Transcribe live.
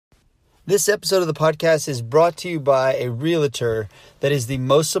This episode of the podcast is brought to you by a realtor that is the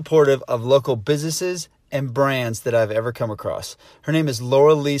most supportive of local businesses and brands that I've ever come across. Her name is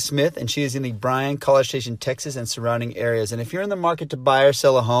Laura Lee Smith, and she is in the Bryan, College Station, Texas, and surrounding areas. And if you're in the market to buy or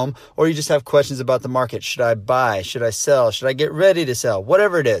sell a home, or you just have questions about the market, should I buy? Should I sell? Should I get ready to sell?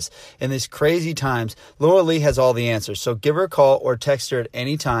 Whatever it is, in these crazy times, Laura Lee has all the answers. So give her a call or text her at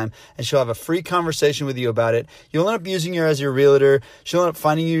any time, and she'll have a free conversation with you about it. You'll end up using her as your realtor. She'll end up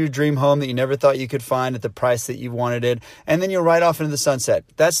finding you your dream home that you never thought you could find at the price that you wanted it, and then you'll ride off into the sunset.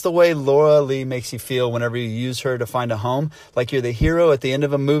 That's the way Laura Lee makes you feel whenever you use her to find a home, like you're the hero at the end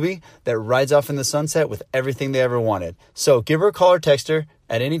of a movie that rides off in the sunset with everything they ever wanted. So give her a call or text her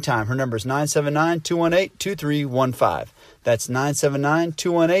at any time. Her number is 979-218-2315. That's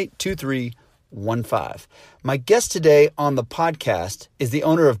 979-218-2315. My guest today on the podcast is the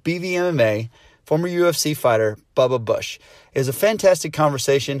owner of BVMMA, former UFC fighter Bubba Bush. It was a fantastic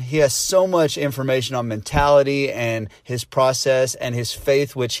conversation. He has so much information on mentality and his process and his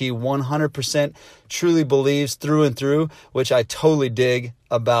faith, which he 100% truly believes through and through, which I totally dig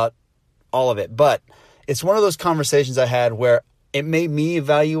about all of it. But it's one of those conversations I had where it made me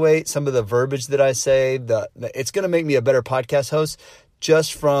evaluate some of the verbiage that I say. It's going to make me a better podcast host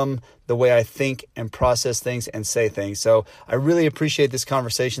just from the way I think and process things and say things. So I really appreciate this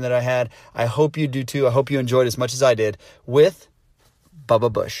conversation that I had. I hope you do too. I hope you enjoyed as much as I did with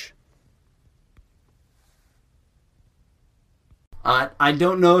Bubba Bush. I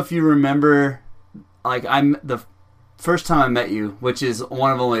don't know if you remember, I'm the first time I met you, which is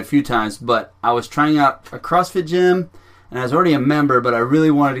one of only a few times, but I was trying out a CrossFit gym and I was already a member, but I really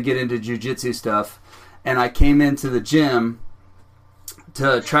wanted to get into jiu-jitsu stuff. And I came into the gym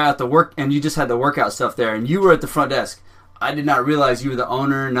to try out the work, and you just had the workout stuff there, and you were at the front desk. I did not realize you were the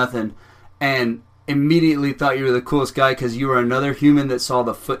owner, nothing, and immediately thought you were the coolest guy because you were another human that saw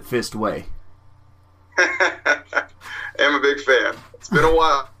the Foot Fist way. I'm a big fan. It's been a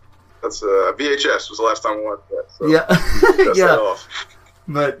while. That's VHS was the last time I watched that. So yeah, yeah.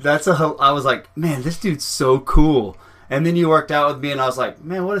 But I was like, man, this dude's so cool. And then you worked out with me, and I was like,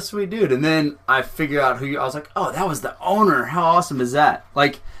 man, what a sweet dude. And then I figured out I was like, oh, that was the owner. How awesome is that?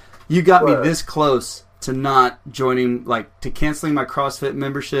 Like, you got me this close to not joining, to canceling my CrossFit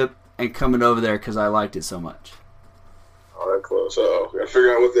membership and coming over there because I liked it so much. Oh, that close. Oh, I gotta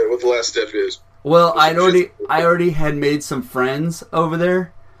figure out what the last step is. Well, I already had made some friends over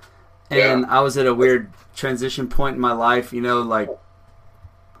there, and I was at a weird transition point in my life,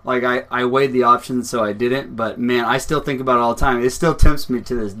 I weighed the options, so I didn't. But, man, I still think about it all the time. It still tempts me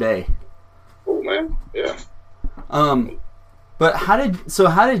to this day. Oh, man. Yeah. But how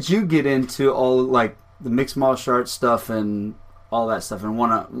did you get into all, the mixed martial arts stuff and all that stuff and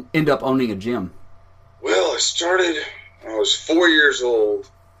want to end up owning a gym? Well, I started when I was 4 years old.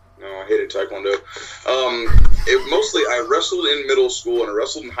 No, I hated Taekwondo. I wrestled in middle school and I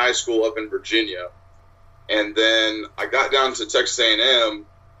wrestled in high school up in Virginia. And then I got down to Texas A&M.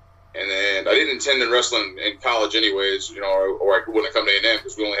 And then I didn't intend to wrestle in college anyways, or I wouldn't have come to A&M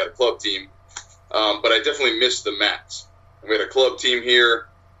because we only had a club team. But I definitely missed the mats. We had a club team here,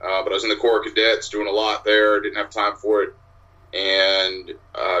 but I was in the Corps of Cadets doing a lot there. Didn't have time for it. And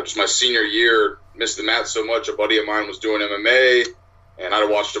just my senior year, missed the mats so much. A buddy of mine was doing MMA, and I'd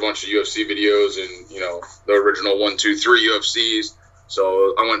watched a bunch of UFC videos and, the original 1, 2, 3 UFCs.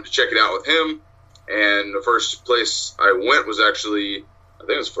 So I wanted to check it out with him. And the first place I went was actually... I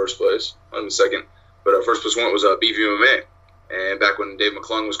think it was first place, not the second, but first place went was BVMMA. And back when Dave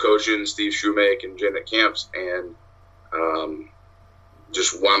McClung was coaching, Steve Shoemake and Janet Camps, and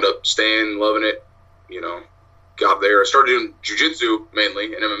just wound up staying, loving it, got there. I started doing jiu-jitsu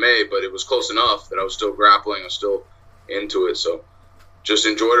mainly and MMA, but it was close enough that I was still grappling, I was still into it. So just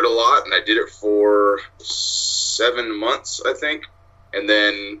enjoyed it a lot, and I did it for 7 months, I think. And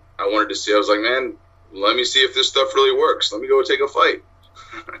then I wanted to see, I was like, man, let me see if this stuff really works. Let me go take a fight.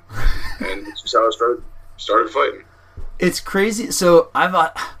 And that's just how I started fighting. It's crazy. So I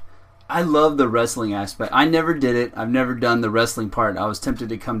love the wrestling aspect. I never did it. I've never done the wrestling part. I was tempted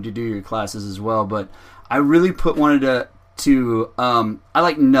to come to do your classes as well, but I really wanted to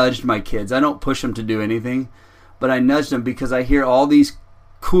I nudged my kids. I don't push them to do anything, but I nudged them because I hear all these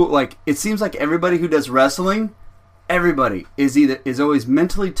cool, it seems like everybody who does wrestling, everybody is always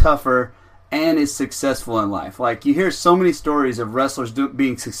mentally tougher and is successful in life. You hear so many stories of wrestlers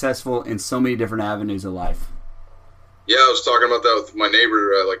being successful in so many different avenues of life. Yeah, I was talking about that with my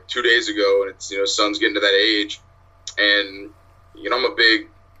neighbor 2 days ago, and it's son's getting to that age, and I'm a big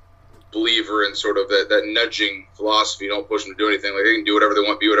believer in sort of that nudging philosophy. Don't push them to do anything. They can do whatever they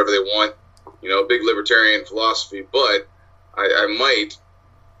want, be whatever they want. Big libertarian philosophy. But I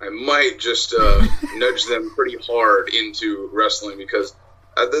I might just nudge them pretty hard into wrestling, because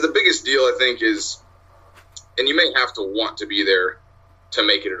the biggest deal, I think, is, and you may have to want to be there to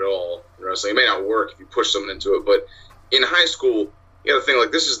make it at all in wrestling. It may not work if you push someone into it, but in high school, you got to think,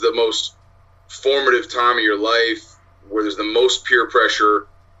 like, this is the most formative time of your life, where there's the most peer pressure,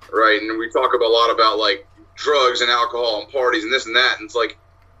 right? And we talk a lot about, like, drugs and alcohol and parties and this and that, and it's like,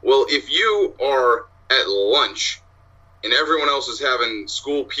 well, if you are at lunch and everyone else is having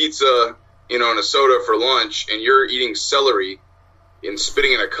school pizza, and a soda for lunch, and you're eating celery and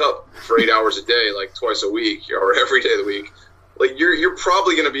spitting in a cup for 8 hours a day, like twice a week or every day of the week, like, you're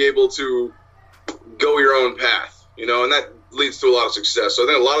probably going to be able to go your own path, and that leads to a lot of success. So I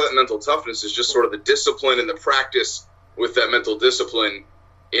think a lot of that mental toughness is just sort of the discipline and the practice with that mental discipline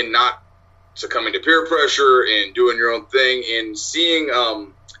in not succumbing to peer pressure and doing your own thing, and seeing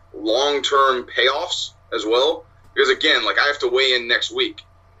long-term payoffs as well. Because, again, like, I have to weigh in next week.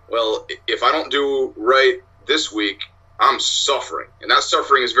 Well, if I don't do right this week, I'm suffering. And that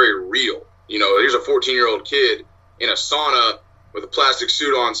suffering is very real. Here's a 14-year-old kid in a sauna with a plastic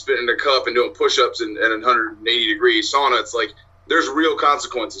suit on, spitting in a cup and doing push-ups in a 180-degree sauna. It's like, there's real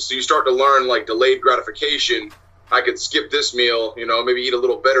consequences. So you start to learn, like, delayed gratification. I could skip this meal, maybe eat a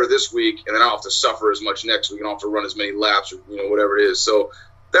little better this week, and then I don't have to suffer as much next week. I don't have to run as many laps or, whatever it is. So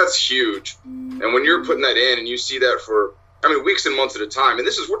that's huge. And when you're putting that in and you see that for, weeks and months at a time, and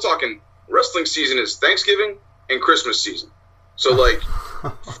we're talking, wrestling season is Thanksgiving and Christmas season. So, like,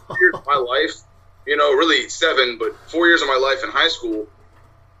 4 years of my life, really 7, but 4 years of my life in high school,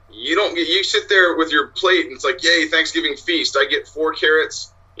 you sit there with your plate and it's like, yay, Thanksgiving feast. I get 4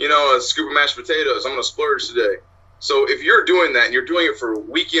 carrots, a scoop of mashed potatoes. I'm going to splurge today. So if you're doing that and you're doing it for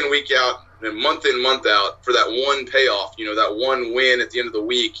week in, week out, and month in, month out, for that one payoff, that one win at the end of the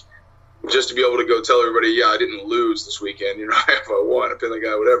week, just to be able to go tell everybody, yeah, I didn't lose this weekend, I won, I pinned the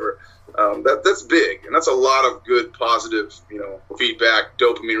guy, whatever. That's big, and that's a lot of good, positive, feedback,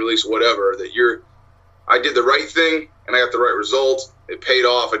 dopamine release, whatever, that I did the right thing, and I got the right result. It paid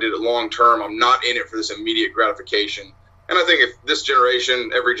off. I did it long term. I'm not in it for this immediate gratification. And I think if this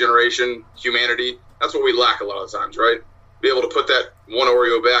generation, every generation, humanity, that's what we lack a lot of times, right? Be able to put that one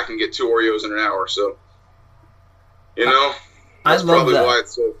Oreo back and get 2 Oreos in an hour. So, that's probably why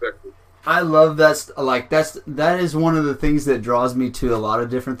it's so effective. I love that. Like, that is one of the things that draws me to a lot of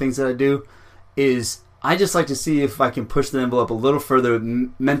different things that I do. Is I just like to see if I can push the envelope a little further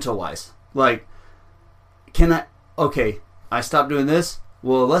mental wise. Like, I stopped doing this.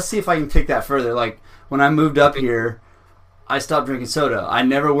 Well, let's see if I can take that further. Like, when I moved up here, I stopped drinking soda. I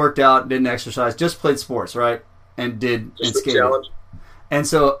never worked out, didn't exercise, just played sports, right? And skated. And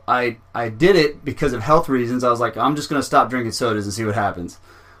so I did it because of health reasons. I was like, I'm just going to stop drinking sodas and see what happens.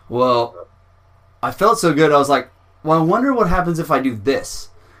 Well, I felt so good. I was like, well, I wonder what happens if I do this.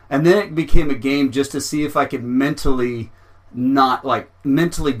 And then it became a game just to see if I could mentally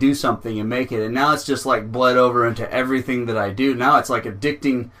do something and make it. And now it's just like bled over into everything that I do. Now it's like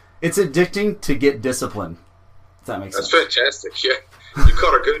addicting. It's addicting to get discipline. If that makes sense. That's fantastic. Yeah. You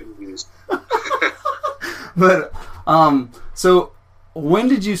caught a good news. But, so when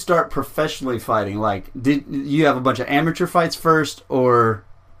did you start professionally fighting? Like, did you have a bunch of amateur fights first, or?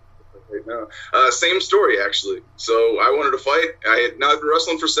 No. Same story, actually. So I wanted to fight. I had now been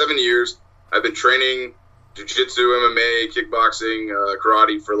wrestling for 7 years. I've been training jiu-jitsu, MMA, kickboxing,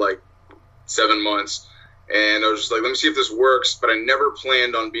 karate for like 7 months. And I was just like, let me see if this works. But I never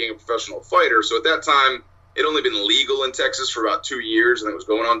planned on being a professional fighter. So at that time, it had only been legal in Texas for about 2 years, and it was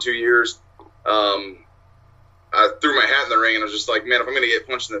going on 2 years. I threw my hat in the ring, and I was just like, man, if I'm going to get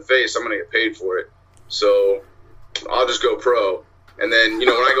punched in the face, I'm going to get paid for it. So I'll just go pro. And then, when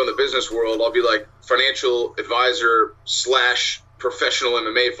I go in the business world, I'll be like financial advisor / professional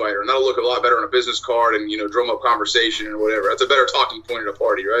MMA fighter. And that'll look a lot better on a business card and, drum up conversation or whatever. That's a better talking point at a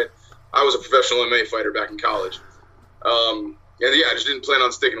party, right? I was a professional MMA fighter back in college. And yeah, I just didn't plan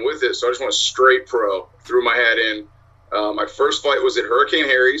on sticking with it. So I just went straight pro, threw my hat in. My first fight was at Hurricane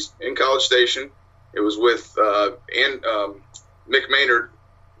Harry's in College Station. It was with Mick Maynard,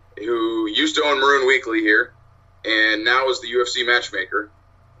 who used to own Maroon Weekly here, and now is the UFC matchmaker.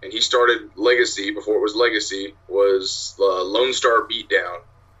 And he started Legacy before it was Legacy, was Lone Star Beatdown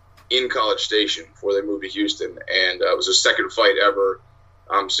in College Station before they moved to Houston. And it was his second fight ever.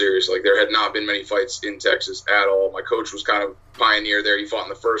 I'm serious. Like, there had not been many fights in Texas at all. My coach was kind of pioneer there. He fought in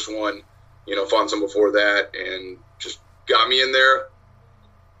the first one, fought in some before that, and just got me in there,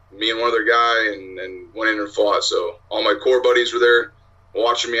 me and one other guy, and went in and fought. So all my core buddies were there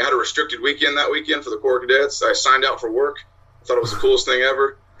watching me. I had a restricted weekend that weekend for the core cadets. I signed out for work. I thought it was the coolest thing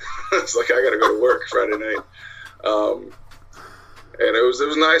ever. It's like, I got to go to work Friday night. And it was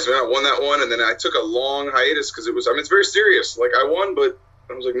nice, man. I won that one, and then I took a long hiatus because it's very serious. Like, I won, but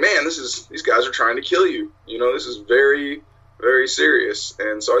I was like, man, these guys are trying to kill you. This is very, very serious.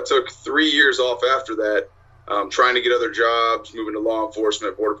 And so I took 3 years off after that, trying to get other jobs, moving to law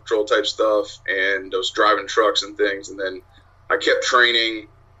enforcement, border patrol type stuff, and I was driving trucks and things. And then I kept training,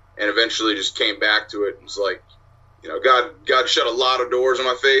 and eventually just came back to it. It was like, God shut a lot of doors in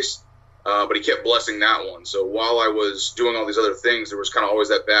my face. But he kept blessing that one. So while I was doing all these other things, there was kind of always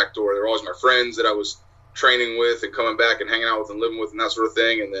that back door. There were always my friends that I was training with and coming back and hanging out with and living with and that sort of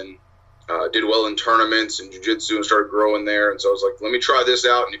thing. And then did well in tournaments and jiu-jitsu and started growing there. And so I was like, let me try this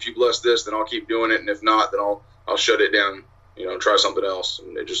out. And if you bless this, then I'll keep doing it. And if not, then I'll shut it down, and try something else.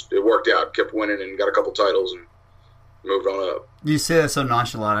 And it worked out. Kept winning and got a couple titles and moved on up. You say that so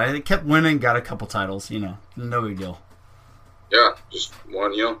nonchalant. I kept winning, got a couple titles, no big deal. Yeah, just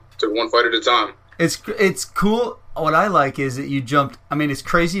one, took one fight at a time. It's cool. What I like is that you jumped. I mean, it's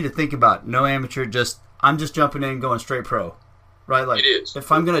crazy to think about. No amateur, I'm just jumping in, going straight pro, right? Like, it is.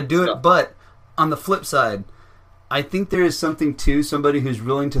 If I'm going to do it, but on the flip side, I think there is something to somebody who's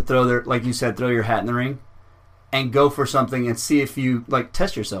willing to throw like you said, throw your hat in the ring, and go for something and see if you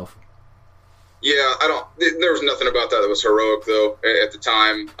test yourself. Yeah, there was nothing about that was heroic though at the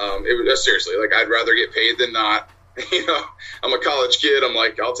time. It was seriously like I'd rather get paid than not. I'm a college kid. I'm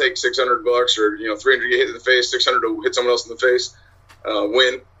like, I'll take $600 or 300 get hit in the face, 600 to hit someone else in the face,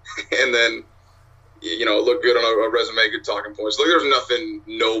 win, and then look good on a resume, good talking points. Like, there's nothing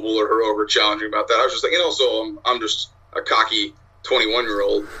noble or heroic or challenging about that. I was just like, and also I'm just a cocky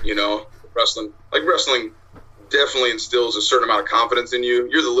 21-year-old, wrestling. Like, wrestling definitely instills a certain amount of confidence in you.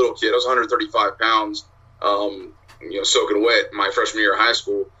 You're the little kid. I was 135 pounds, soaking wet my freshman year of high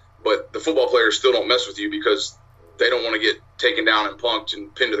school. But the football players still don't mess with you because they don't want to get taken down and punked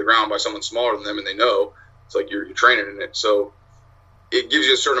and pinned to the ground by someone smaller than them, and they know it's like you're training in it. So it gives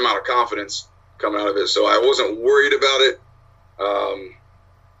you a certain amount of confidence coming out of it. So I wasn't worried about it.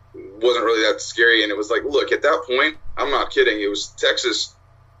 Wasn't really that scary. And it was like, look, at that point, I'm not kidding. It was Texas,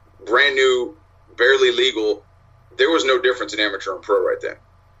 brand new, barely legal. There was no difference in amateur and pro right then.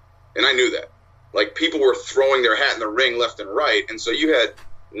 And I knew that. Like, people were throwing their hat in the ring left and right. And so you had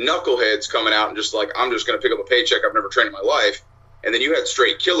knuckleheads coming out and just like, I'm just going to pick up a paycheck. I've never trained in my life. And then you had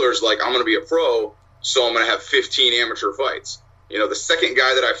straight killers like, I'm going to be a pro, so I'm going to have 15 amateur fights. The second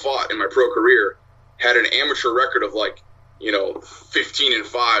guy that I fought in my pro career had an amateur record of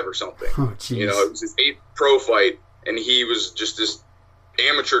 15-5 or something. Oh, it was his 8th pro fight, and he was just this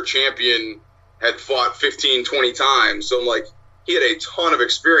amateur champion, had fought 15, 20 times. So I'm like, he had a ton of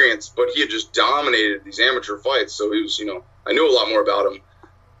experience, but he had just dominated these amateur fights. So he was, I knew a lot more about him.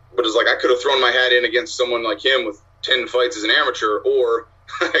 But it's like I could have thrown my hat in against someone like him with 10 fights as an amateur, or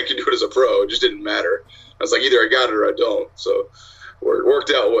I could do it as a pro. It just didn't matter. I was like, either I got it or I don't. So it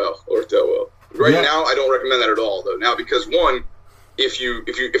worked out well. Right now, I don't recommend that at all, though. Now, because one, if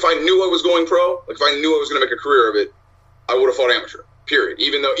I knew I was going pro, like if I knew I was going to make a career of it, I would have fought amateur. Period.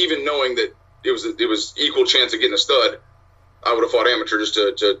 Even knowing that it was equal chance of getting a stud, I would have fought amateur just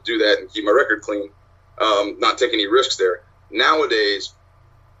to do that and keep my record clean, not take any risks there. Nowadays,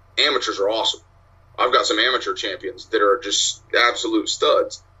 amateurs are awesome. I've got some amateur champions that are just absolute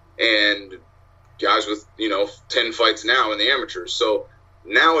studs, and guys with 10 fights now in the amateurs. So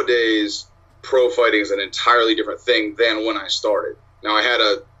nowadays, pro fighting is an entirely different thing than when I started. Now, I had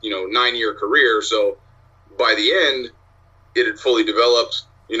a 9-year career, so by the end, it had fully developed,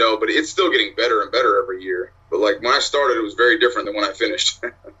 but it's still getting better and better every year. But like when I started, it was very different than when I finished.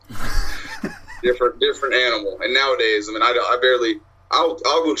 different animal. And nowadays, I mean,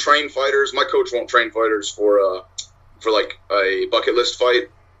 I'll go train fighters. My coach won't train fighters for like a bucket list fight.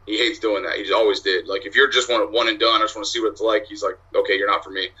 He hates doing that. He always did. Like, if you're just one and done, I just want to see what it's like. He's like, okay, you're not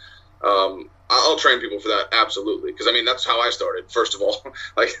for me. I'll train people for that, absolutely. Because, I mean, that's how I started, first of all.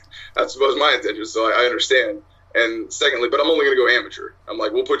 Like, that was my intention, so I understand. And secondly, but I'm only going to go amateur. I'm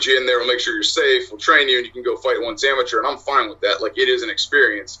like, we'll put you in there, we'll make sure you're safe, we'll train you, and you can go fight once amateur, and I'm fine with that. Like, it is an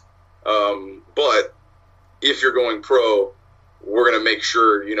experience. But if you're going pro, we're going to make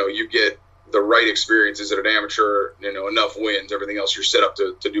sure, you get the right experiences at an amateur, enough wins, everything else you're set up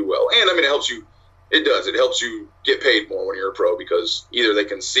to do well. And, I mean, it helps you get paid more when you're a pro, because either they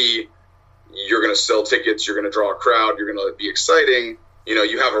can see you're going to sell tickets, you're going to draw a crowd, you're going to be exciting,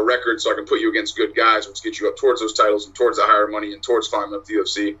 you have a record, so I can put you against good guys, which gets you up towards those titles and towards the higher money and towards climbing up the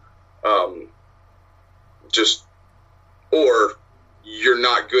UFC. Or you're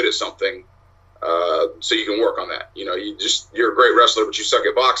not good at something, so you can work on that. You're a great wrestler, but you suck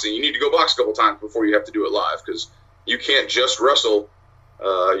at boxing. You need to go box a couple times before you have to do it live, because you can't just wrestle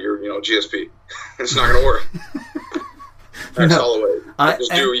your GSP. It's not going to work. Max Holloway.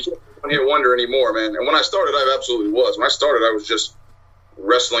 You can't hit wonder anymore, man. And when I started, I absolutely was. When I started, I was just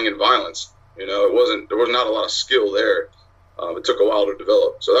wrestling and violence. You know, there was not a lot of skill there. It took a while to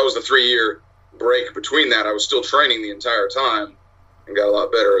develop. So that was the 3-year break. Between that, I was still training the entire time and got a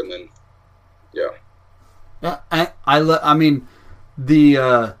lot better. And then, yeah, I mean,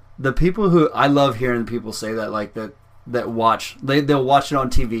 the people who I love hearing people say that, like that watch, they'll watch it on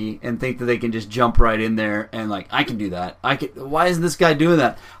TV and think that they can just jump right in there and like, I can do that. Why isn't this guy doing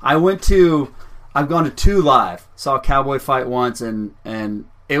that? I've gone to 2 live, saw a Cowboy fight once, and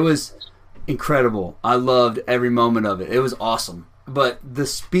it was incredible. I loved every moment of it. It was awesome. But the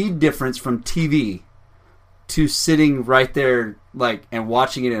speed difference from TV to sitting right there, like, and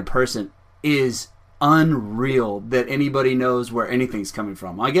watching it in person is unreal, that anybody knows where anything's coming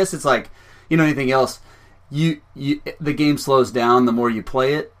from. I guess it's like, you know, anything else, the game slows down the more you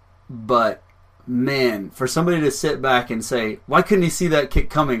play it, but man, for somebody to sit back and say, why couldn't he see that kick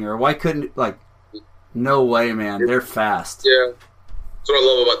coming, or why couldn't, like, no way, man, they're fast. Yeah, that's what I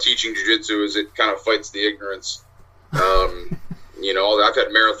love about teaching jiu-jitsu, is it kind of fights the ignorance. You know, I've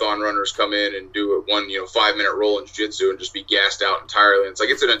had marathon runners come in and do one 5-minute roll in jiu-jitsu and just be gassed out entirely. And it's like,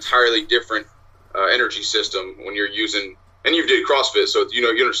 it's an entirely different energy system when you're using, and you did CrossFit, so you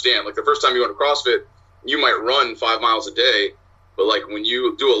understand. Like, the first time you went to CrossFit, you might run 5 miles a day, but like when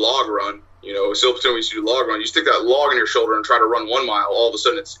you do a log run, SEAL Platoon, we used to do a log run, you stick that log in your shoulder and try to run 1 mile, all of a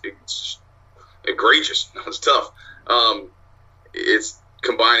sudden it's egregious. It's tough. It's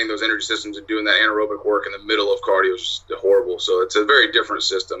combining those energy systems and doing that anaerobic work in the middle of cardio is just horrible. So it's a very different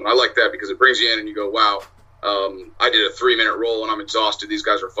system. And I like that because it brings you in and you go, wow, I did a 3-minute roll and I'm exhausted. These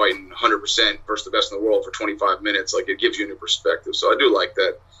guys are fighting 100% versus the best in the world for 25 minutes. Like, it gives you a new perspective. So I do like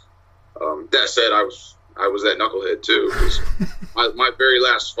that. That said, I was that knucklehead too. 'Cause my very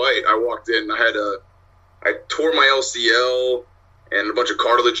last fight, I walked in, I tore my LCL and a bunch of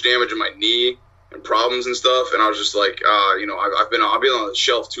cartilage damage in my knee and problems and stuff. And I was just like, I've been on the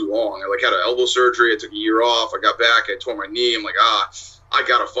shelf too long. I had an elbow surgery. I took a year off. I got back. I tore my knee. I'm like, I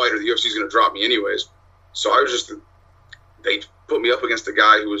got to fight or the UFC's going to drop me anyways. So they put me up against a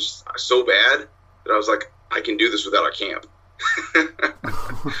guy who was so bad that I was like, I can do this without a camp.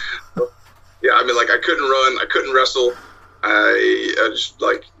 Yeah, I mean, like, I couldn't run, I couldn't wrestle. I just,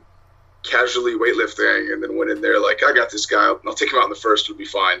 like, casually weightlifting, and then went in there like, I got this guy. I'll take him out in the first. It'll be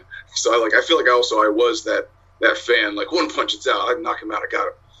fine. So I feel like I was that fan. Like, 1 punch, it's out. I'd knock him out. I got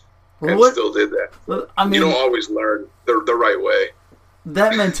him. And still did that. Well, I mean, you don't always learn the right way.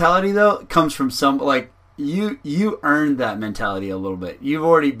 That mentality though comes from you earned that mentality a little bit. You've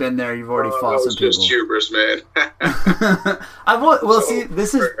already been there. You've already fought some people. Just hubris, man. See,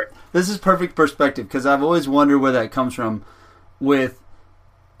 this is perfect perspective, because I've always wondered where that comes from. With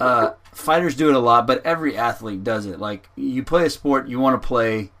fighters do it a lot, but every athlete does it. Like, you play a sport you want to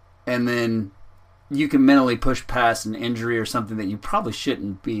play, and then you can mentally push past an injury or something that you probably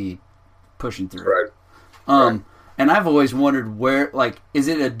shouldn't be pushing through. Right. And I've always wondered where, like, is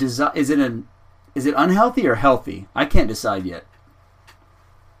it unhealthy or healthy? I can't decide yet.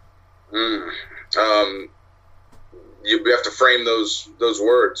 You have to frame those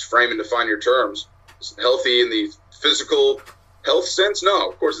words, frame and define your terms. Is it healthy in the physical health sense? No,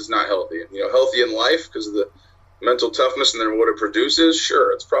 of course it's not healthy. Healthy in life because of the mental toughness and then what it produces.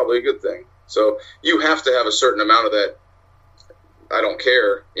 Sure, it's probably a good thing. So you have to have a certain amount of that I don't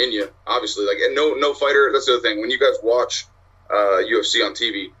care in you, obviously. Like, and no fighter. That's the other thing. When you guys watch UFC on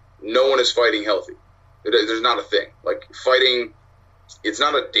TV, no one is fighting healthy. There's not a thing. Like, fighting, it's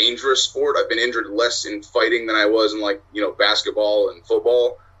not a dangerous sport. I've been injured less in fighting than I was in, basketball and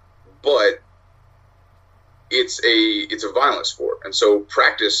football, but it's a violent sport. And so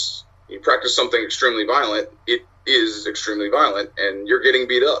you practice something extremely violent, it is extremely violent, and you're getting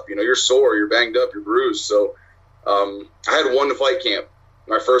beat up. You're sore, you're banged up, you're bruised. So I had one fight camp,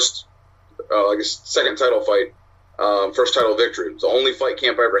 my first, second title fight, first title victory. It was the only fight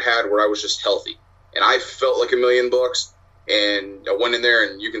camp I ever had where I was just healthy. And I felt like $1 million, and I went in there,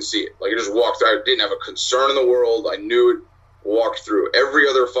 and you can see it. Like, I just walked. I didn't have a concern in the world. I knew it. Walked through every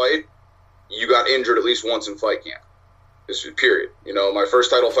other fight. You got injured at least once in fight camp. This is period. My first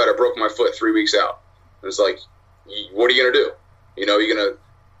title fight, I broke my foot 3 weeks out. And it's like, what are you gonna do? You're gonna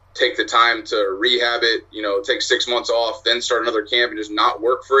take the time to rehab it. Take 6 months off, then start another camp, and just not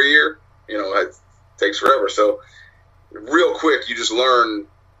work for a year. It takes forever. So real quick, you just learn.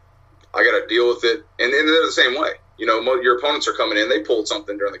 I got to deal with it. And they're the same way. Your opponents are coming in. They pulled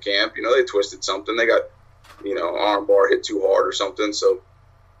something during the camp. They twisted something. They got, arm bar hit too hard or something. So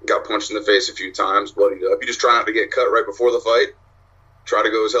got punched in the face a few times, bloodied up. You just try not to get cut right before the fight. Try to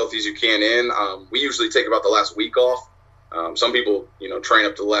go as healthy as you can in. We usually take about the last week off Some people, train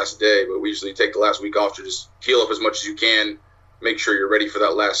up to the last day, but we usually take the last week off to just heal up as much as you can, make sure you're ready for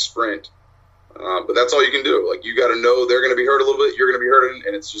that last sprint. But that's all you can do. Like, you got to know they're going to be hurt a little bit, you're going to be hurting,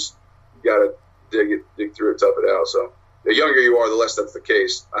 and it's just, you got to dig through it, tough it out. So the younger you are, the less that's the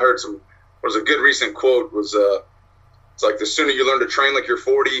case. I heard a good recent quote was, it's like, the sooner you learn to train like you're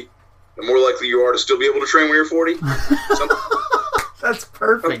 40, the more likely you are to still be able to train when you're 40. That's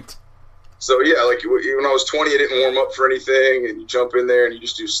perfect. So, yeah, like when I was 20, I didn't warm up for anything, and you jump in there and you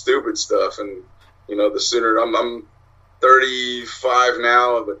just do stupid stuff. And, the sooner I'm 35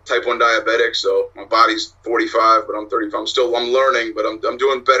 now, I'm a type 1 diabetic, so my body's 45, but I'm 35. I'm learning, but I'm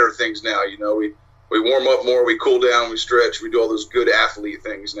doing better things now. We warm up more, we cool down, we stretch, we do all those good athlete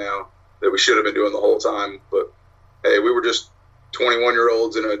things now that we should have been doing the whole time. But, hey, we were just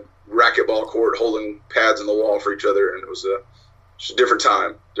 21-year-olds in a racquetball court holding pads on the wall for each other, and it was just a different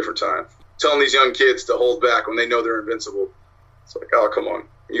time. Telling these young kids to hold back when they know they're invincible. It's like, oh, come on.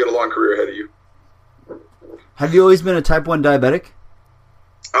 You got a long career ahead of you. Have you always been a type 1 diabetic?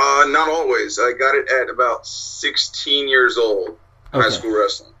 Not always. I got it at about 16 years old in high school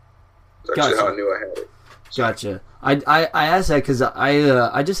wrestling. That's actually how I knew I had it. So. Gotcha. I asked that because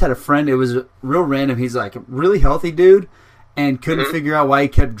I just had a friend. It was real random. He's like a really healthy dude and couldn't figure out why he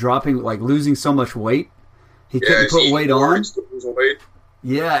kept dropping, like losing so much weight. He couldn't put weight on.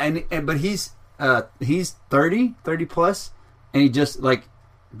 Yeah, but he's 30 plus, and he just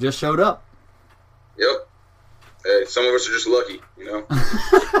showed up. Yep. Hey, some of us are just lucky,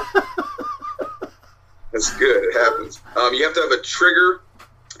 That's good. It happens. You have to have a trigger,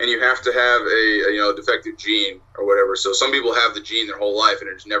 and you have to have a defective gene or whatever. So some people have the gene their whole life, and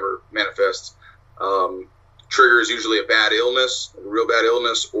it just never manifests. Trigger is usually a bad illness, a real bad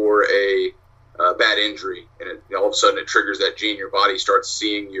illness, or a bad injury, and all of a sudden it triggers that gene. Your body starts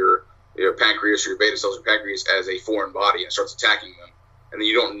seeing your pancreas or your beta cells or pancreas as a foreign body and starts attacking them. And then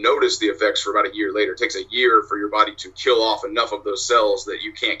you don't notice the effects for about a year later. It takes a year for your body to kill off enough of those cells that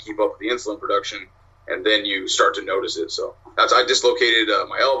you can't keep up with the insulin production, and then you start to notice it. So I dislocated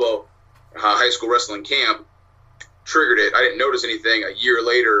my elbow, high school wrestling camp, triggered it. I didn't notice anything. A year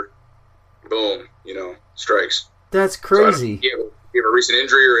later, boom, strikes. That's crazy. So you have a recent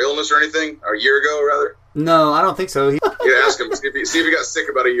injury or illness or anything? Or a year ago, rather? No, I don't think so. You can ask him. See if he got sick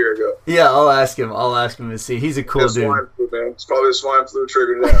about a year ago. Yeah, I'll ask him and see. He's a cool dude. Swine flu, man. It's probably the swine flu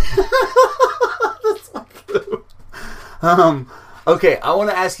triggered that. The swine flu. Okay, I want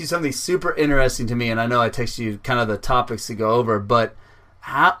to ask you something super interesting to me, and I know I texted you kind of the topics to go over, but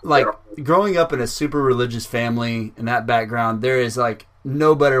growing up in a super religious family and that background, there is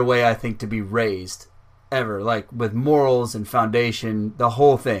no better way, I think, to be raised ever, with morals and foundation, the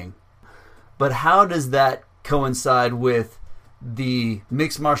whole thing. But how does that coincide with the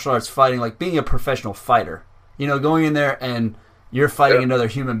mixed martial arts fighting, being a professional fighter? Going in there and you're fighting another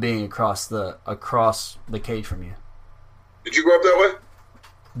human being across the cage from you. Did you grow up that way?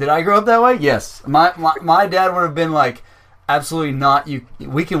 Did I grow up that way? Yes. My dad would have been absolutely not.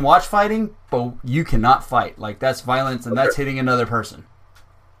 We can watch fighting, but you cannot fight. That's violence and that's hitting another person.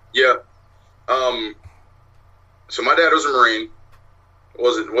 Yeah. So my dad was a Marine.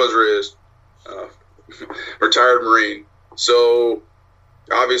 Was retired Marine. So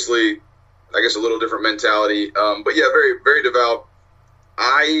obviously, I guess a little different mentality. But yeah, very, very devout.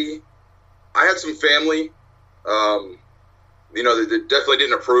 I had some family, that definitely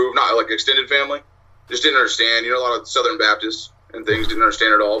didn't approve, not extended family, just didn't understand, a lot of Southern Baptists and things didn't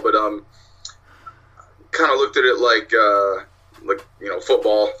understand it all, but kind of looked at it like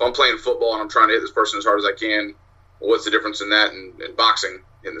football. If I'm playing football and I'm trying to hit this person as hard as I can, well, what's the difference in that and boxing,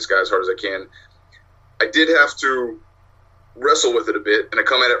 hitting this guy as hard as I can? I did have to wrestle with it a bit, and I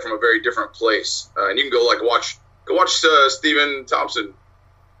come at it from a very different place. And you can go watch Stephen Thompson,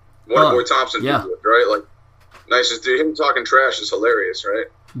 Wonderboy Thompson, yeah. Right? Nicest dude. Him talking trash is hilarious, right?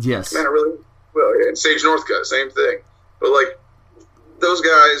 Yes. Man, I really well. Yeah. And Sage Northcutt, same thing. But those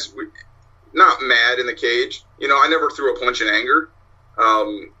guys, not mad in the cage. I never threw a punch in anger.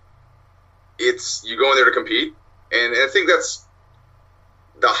 It's you go in there to compete, and I think that's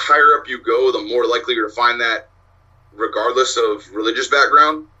the higher up you go, the more likely you're to find that, regardless of religious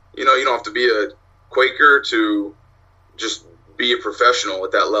background. You don't have to be a Quaker to just be a professional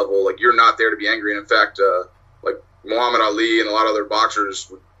at that level. You're not there to be angry. And in fact, Muhammad Ali and a lot of other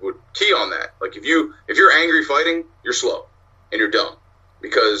boxers would key on that. If you're angry fighting, you're slow and you're dumb,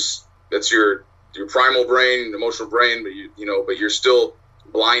 because that's your primal brain, emotional brain, but you're still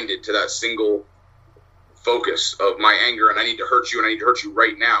blinded to that single focus of my anger, and I need to hurt you, and I need to hurt you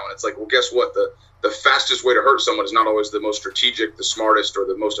right now. And it's well, guess what? The fastest way to hurt someone is not always the most strategic, the smartest, or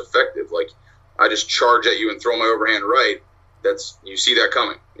the most effective. I just charge at you and throw my overhand right, you see that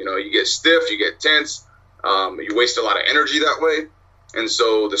coming. You get stiff, you get tense, you waste a lot of energy that way. And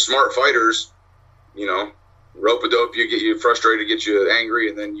so the smart fighters, rope-a-dope you, get you frustrated, get you angry,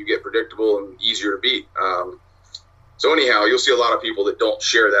 and then you get predictable and easier to beat. So anyhow, you'll see a lot of people that don't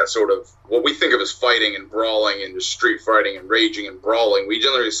share that sort of what we think of as fighting and brawling and just street fighting and raging and brawling. We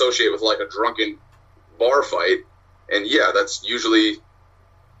generally associate with like a drunken bar fight. And yeah, that's usually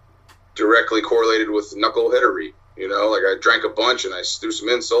directly correlated with knuckleheadery. Like I drank a bunch and I threw some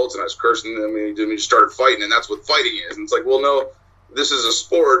insults and I was cursing them and we just started fighting, and that's what fighting is. And it's like, well, no, this is a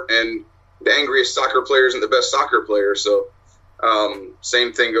sport, and the angriest soccer player isn't the best soccer player. So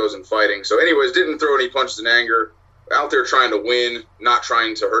same thing goes in fighting. So anyways, didn't throw any punches in anger. Out there trying to win, not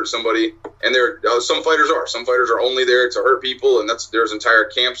trying to hurt somebody. And some fighters are only there to hurt people, and there's entire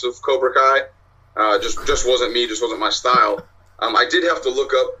camps of Cobra Kai. Just wasn't me, just wasn't my style. I did have to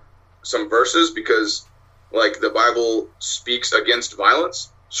look up some verses because, like, the Bible speaks against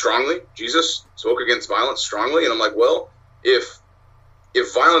violence strongly. Jesus spoke against violence strongly, and I'm like, well, if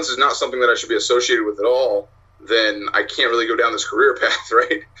violence is not something that I should be associated with at all, then I can't really go down this career path,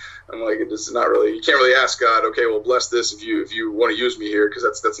 right? I'm like, it's not really. You can't really ask God, okay, well, bless this if you want to use me here, because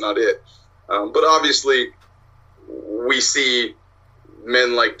that's not it. But obviously, we see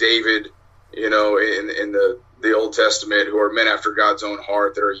men like David, in the Old Testament, who are men after God's own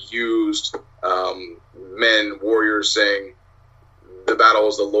heart, that are used, warriors saying, the battle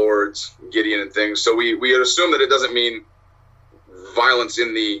is the Lord's, Gideon and things. So we would assume that it doesn't mean violence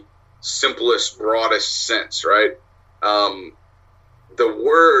in the simplest, broadest sense, right? The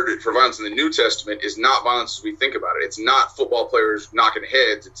word for violence in the New Testament is not violence as we think about it. It's not football players knocking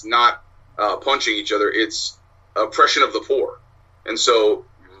heads. It's not punching each other. It's oppression of the poor. And so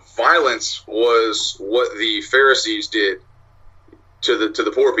violence was what the Pharisees did to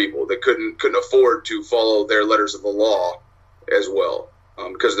the poor people that couldn't afford to follow their letters of the law as well,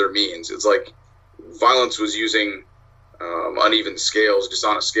 because of their means. It's like violence was using uneven scales,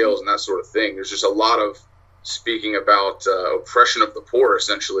 dishonest scales, and that sort of thing. There's just a lot of speaking about oppression of the poor,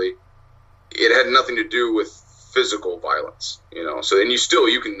 essentially. It had nothing to do with physical violence, So, and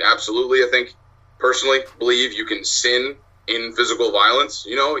you can absolutely, I think, personally believe you can sin in physical violence.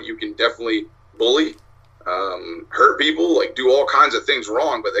 You can definitely bully, hurt people, like do all kinds of things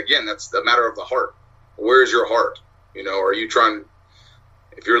wrong. But again, that's the matter of the heart. Where's your heart? Are you trying?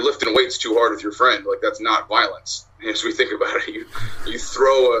 If you're lifting weights too hard with your friend, like that's not violence. As we think about it, you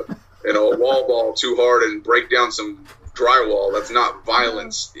throw a wall ball too hard and break down some drywall. That's not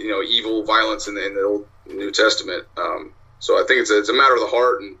violence, evil violence in the Old New Testament. So I think it's a matter of the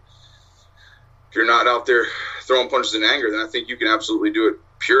heart, and if you're not out there throwing punches in anger, then I think you can absolutely do it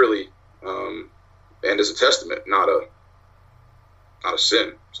purely and as a testament, not a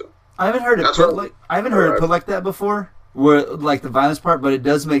sin. So I haven't heard it put like that before, where like the violence part, but it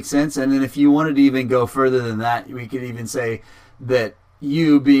does make sense. And then if you wanted to even go further than that, we could even say that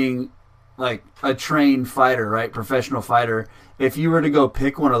you being like a trained fighter, right, professional fighter, if you were to go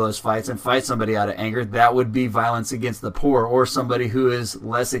pick one of those fights and fight somebody out of anger, that would be violence against the poor or somebody who is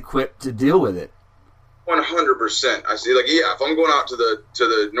less equipped to deal with it. 100%. I see. Like, yeah, if I'm going out to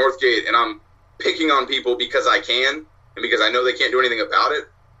the North Gate and I'm picking on people because I can and because I know they can't do anything about it,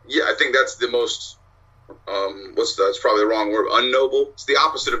 yeah, I think that's the most that's probably the wrong word, unnoble. It's the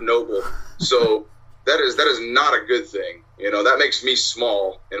opposite of noble. So that is not a good thing. That makes me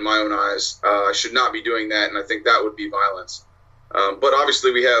small in my own eyes. I should not be doing that, and I think that would be violence. But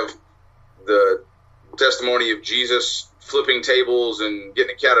obviously we have the testimony of Jesus flipping tables and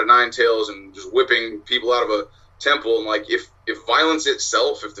getting a cat of nine tails and just whipping people out of a temple. And like, if violence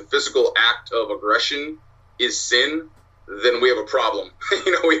itself, if the physical act of aggression is sin, then we have a problem.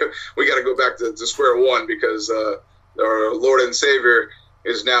 We got to go back to square one, because our Lord and Savior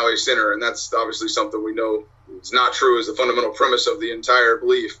is now a sinner, and that's obviously something we know it's not true, is the fundamental premise of the entire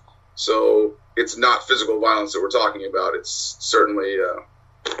belief. So it's not physical violence that we're talking about. It's certainly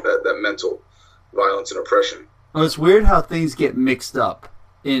that mental violence and oppression. Well, it's weird how things get mixed up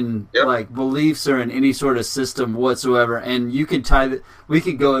in like beliefs or in any sort of system whatsoever, and you could we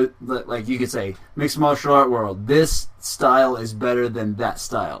could go, like you could say, mixed martial art world, this style is better than that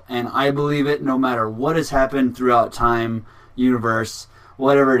style, and I believe it no matter what has happened throughout time, universe,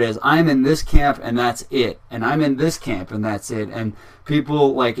 whatever it is. I'm in this camp and that's it, and I'm in this camp and that's it. And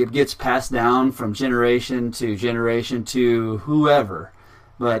people, like, it gets passed down from generation to whoever.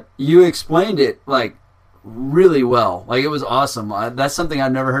 But you explained it like really well. Like, it was awesome. That's something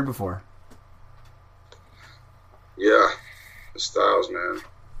I've never heard before. Yeah, the styles, man.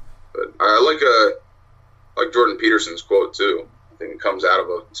 But I like Jordan Peterson's quote too. I think it comes out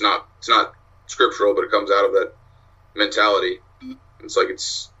of it's not scriptural, but it comes out of that mentality. It's like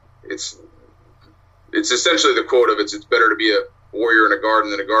it's essentially the quote of it's better to be a warrior in a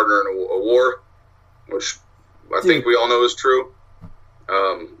garden than a gardener in a war, which I think we all know is true.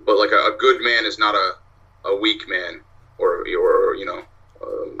 But like a good man is not a weak man, or you know,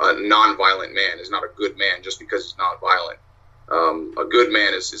 a non-violent man is not a good man just because he's not violent. A good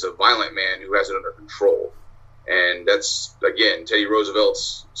man is a violent man who has it under control. And that's, again, Teddy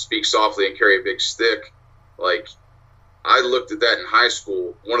Roosevelt's speak softly and carry a big stick. Like, I looked at that in high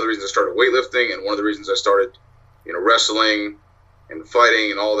school. One of the reasons I started weightlifting and one of the reasons I started, you know, wrestling and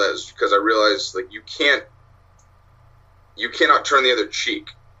fighting and all that is because I realized, like, you cannot turn the other cheek.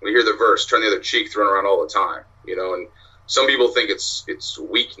 We hear the verse, turn the other cheek, thrown around all the time, you know, and some people think it's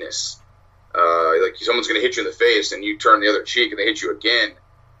weakness. Like someone's going to hit you in the face and you turn the other cheek and they hit you again.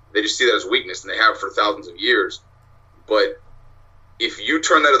 They just see that as weakness, and they have for thousands of years. But if you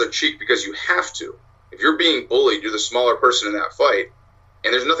turn that other cheek because you have to, if you're being bullied, you're the smaller person in that fight,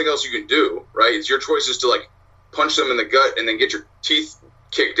 and there's nothing else you can do, right? It's your choice is to, like, punch them in the gut and then get your teeth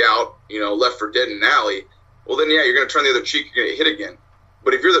kicked out, you know, left for dead in an alley. Well, then, yeah, you're going to turn the other cheek, you're going to hit again.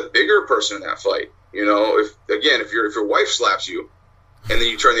 But if you're the bigger person in that fight, you know, if your wife slaps you and then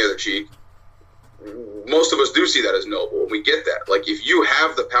you turn the other cheek, most of us do see that as noble. We get that. Like, if you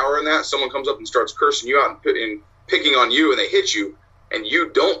have the power in that, someone comes up and starts cursing you out and picking on you, and they hit you, and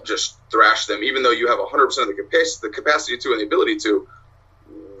you don't just thrash them, even though you have 100% of the capacity to and the ability to,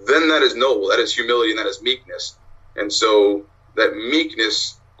 then that is noble. That is humility, and that is meekness. And so that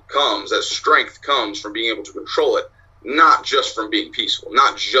meekness comes, that strength comes from being able to control it, not just from being peaceful,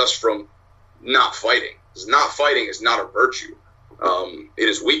 not just from not fighting. Not fighting is not a virtue. It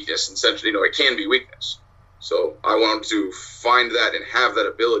is weakness, and essentially, you know, it can be weakness. So I wanted to find that and have that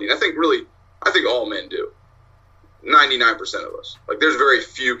ability. And I think all men do. 99% of us. Like, there's very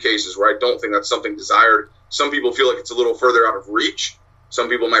few cases where I don't think that's something desired. Some people feel like it's a little further out of reach. Some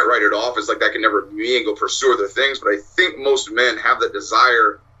people might write it off as like that can never be me and go pursue other things. But I think most men have the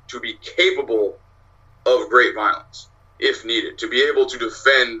desire to be capable of great violence, if needed, to be able to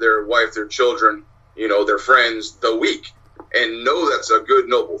defend their wife, their children, you know, their friends, the weak. And know that's a good,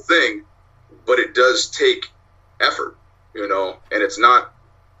 noble thing, but it does take effort, you know, and it's not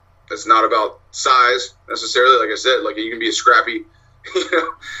about size necessarily. Like I said, like, you can be a scrappy, you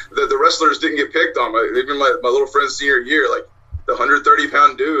know, the wrestlers didn't get picked on. Even my little friend's senior year, like, the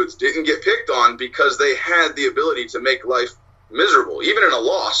 130-pound dudes didn't get picked on because they had the ability to make life miserable. Even in a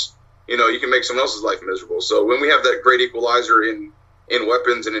loss, you know, you can make someone else's life miserable. So when we have that great equalizer in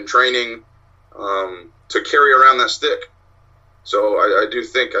weapons and in training, to carry around that stick. So I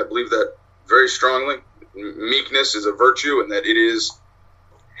believe that very strongly. Meekness is a virtue, and that it is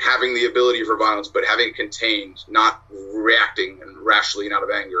having the ability for violence, but having it contained, not reacting and rashly and out of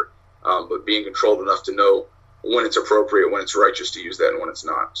anger, but being controlled enough to know when it's appropriate, when it's righteous to use that, and when it's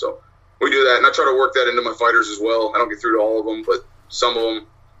not. So we do that, and I try to work that into my fighters as well. I don't get through to all of them, but some of them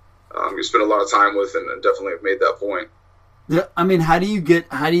I spend a lot of time with, and definitely have made that point. Yeah, I mean, how do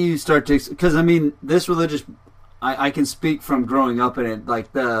you start to, because I mean, this religious, I can speak from growing up in it.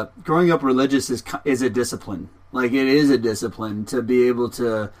 Like, the growing up religious is a discipline. Like, it is a discipline to be able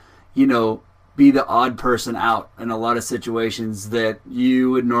to, you know, be the odd person out in a lot of situations that you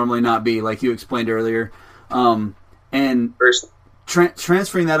would normally not be, like you explained earlier. And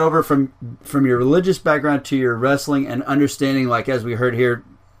transferring that over from your religious background to your wrestling, and understanding, like, as we heard here,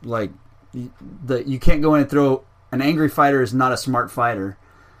 like, that you can't go in and throw an angry fighter is not a smart fighter.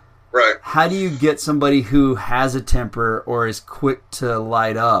 Right. How do you get somebody who has a temper or is quick to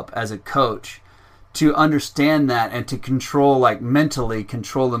light up as a coach to understand that and to control, like, mentally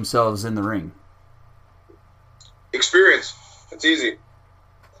control themselves in the ring? Experience. It's easy.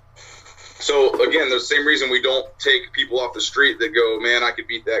 So, again, the same reason we don't take people off the street that go, man, I could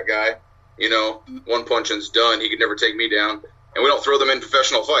beat that guy. You know, one punch and's done. He could never take me down. And we don't throw them in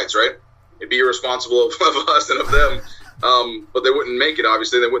professional fights, right? It'd be irresponsible of us and of them. But they wouldn't make it,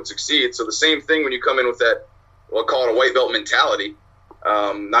 obviously. They wouldn't succeed. So the same thing when you come in with that, well, I'll call it a white belt mentality.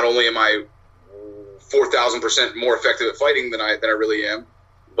 Not only am I 4,000% more effective at fighting than I really am,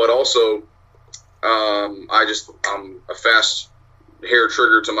 but also I'm a fast hair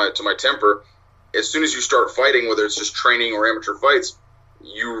trigger to my temper. As soon as you start fighting, whether it's just training or amateur fights,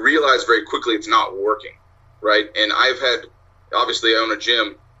 you realize very quickly it's not working, right? And obviously I own a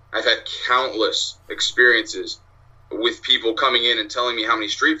gym. I've had countless experiences with people coming in and telling me how many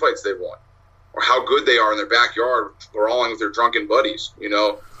street fights they've won, or how good they are in their backyard, brawling with their drunken buddies. You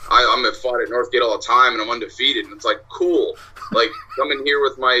know, I'm at fought at Northgate all the time, and I'm undefeated. And it's like, cool. Like, come in here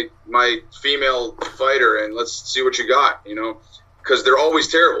with my female fighter, and let's see what you got. You know, because they're always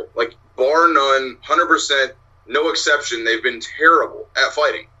terrible. Like, bar none, 100%, no exception, they've been terrible at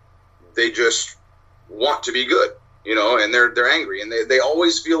fighting. They just want to be good, you know, and they're angry. And they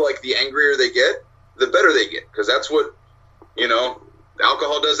always feel like the angrier they get, the better they get. Because that's what, you know,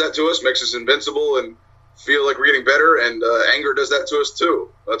 alcohol does that to us, makes us invincible and feel like we're getting better. And anger does that to us too.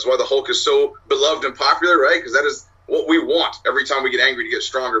 That's why the Hulk is so beloved and popular, right? Because that is what we want every time we get angry to get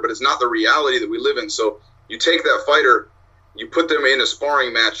stronger. But it's not the reality that we live in. So you take that fighter, you put them in a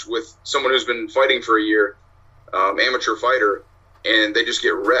sparring match with someone who's been fighting for a year, amateur fighter, and they just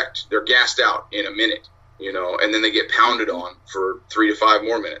get wrecked. They're gassed out in a minute, you know, and then they get pounded on for 3 to 5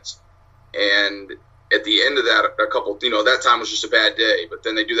 more minutes. And at the end of that, a couple, you know, that time was just a bad day. But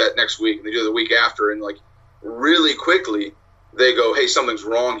then they do that next week, and they do it the week after, and like really quickly they go, hey, something's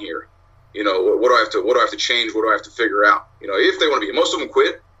wrong here. You know, what do I have to change? What do I have to figure out? You know, if they want to be, most of them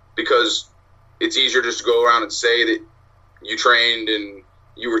quit because it's easier just to go around and say that you trained and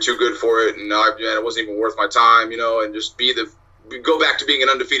you were too good for it, and it wasn't even worth my time, you know, and just go back to being an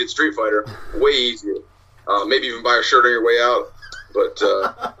undefeated street fighter. Way easier. Maybe even buy a shirt on your way out. But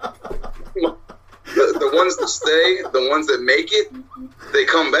the ones that stay, the ones that make it, they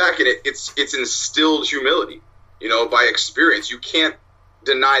come back, and it's instilled humility, you know, by experience. You can't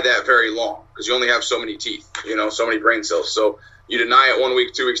deny that very long because you only have so many teeth, you know, so many brain cells. So you deny it 1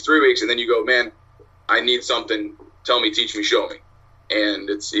 week, 2 weeks, 3 weeks, and then you go, man, I need something. Tell me, teach me, show me.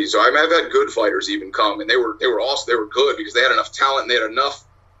 And so I've had good fighters even come, and they were good because they had enough talent and they had enough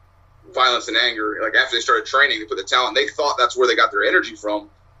violence and anger. Like after they started training, they put the talent. They thought that's where they got their energy from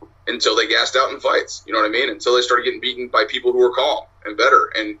until they gassed out in fights. You know what I mean? Until they started getting beaten by people who were calm and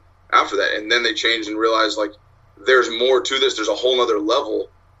better. And after that, and then they changed and realized like there's more to this. There's a whole other level.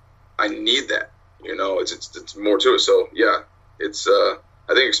 I need that. You know, it's more to it. So yeah,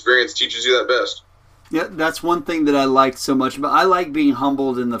 I think experience teaches you that best. Yeah, that's one thing that I like so much about. I like being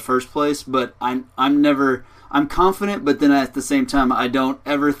humbled in the first place, but I'm confident, but then at the same time, I don't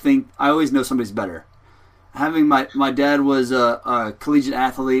ever think. I always know somebody's better. Having my dad was a collegiate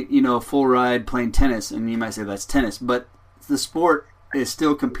athlete, you know, full ride playing tennis, and you might say that's tennis, but the sport is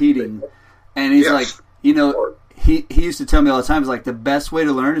still competing, and he's like, you know, he used to tell me all the time, he's like, the best way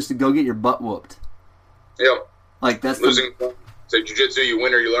to learn is to go get your butt whooped. Yeah, like that's losing. Say jiu-jitsu, you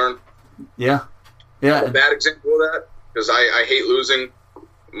win or you learn. Yeah. Yeah, a bad example of that because I hate losing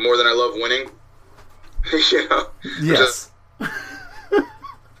more than I love winning. You know, yes.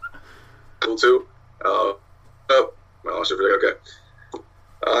 Cool too. Okay.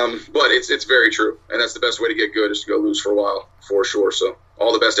 But it's very true, and that's the best way to get good is to go lose for a while, for sure. So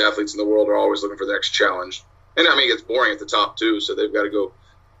all the best athletes in the world are always looking for the next challenge, and I mean it gets boring at the top too. So they've got to go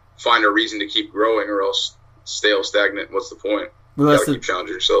find a reason to keep growing, or else stale, stagnant. What's the point? Well, you got to keep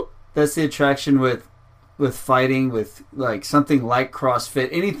challenging yourself. That's the attraction with fighting, with like something like CrossFit,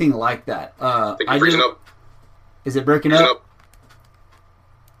 anything like that. I freezing up. Is it breaking up?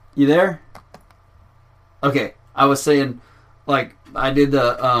 You there? Okay, I was saying, like I did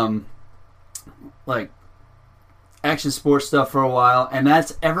the like action sports stuff for a while, and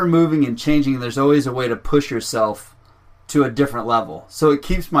that's ever moving and changing. And there's always a way to push yourself to a different level. So it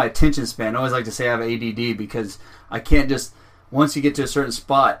keeps my attention span. I always like to say I have ADD because I can't just. Once you get to a certain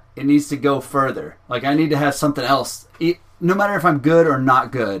spot, it needs to go further. Like, I need to have something else. No matter if I'm good or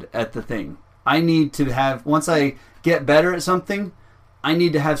not good at the thing. I need to have, once I get better at something, I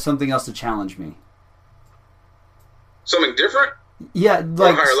need to have something else to challenge me. Something different? Yeah,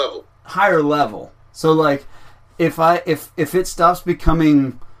 like or higher level. Higher level. So like if it stops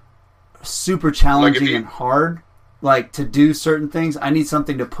becoming super challenging and hard, like to do certain things, I need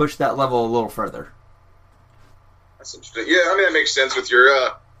something to push that level a little further. That's interesting. Yeah, I mean that makes sense with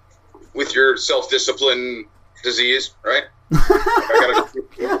your self-discipline disease, right? Like I gotta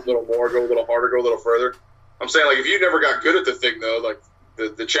go a little more, go a little harder, go a little further. I'm saying like if you never got good at the thing though, like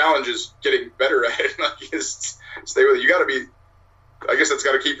the challenge is getting better at it. Like just stay with it. You got to be. I guess that's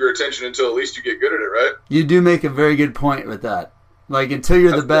got to keep your attention until at least you get good at it, right? You do make a very good point with that. Like until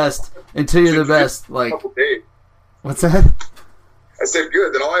you're the best, like what's that? I said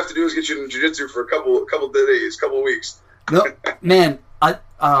good. Then all I have to do is get you in jiu-jitsu for a couple days, couple weeks. No, man.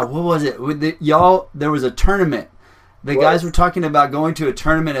 What was it? There was a tournament. The guys were talking about going to a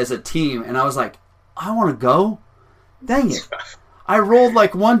tournament as a team, and I was like, I want to go. Dang it! I rolled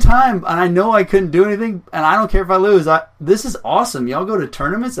like one time, and I know I couldn't do anything, and I don't care if I lose. This is awesome. Y'all go to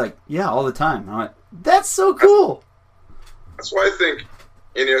tournaments? Like, yeah, all the time. I'm like, that's so cool. That's why I think,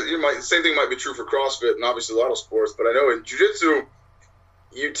 the same thing might be true for CrossFit and obviously a lot of sports, but I know in jiu-jitsu,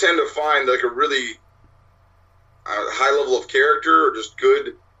 you tend to find like a really high level of character or just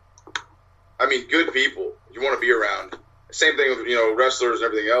good people you want to be around. same thing with, wrestlers and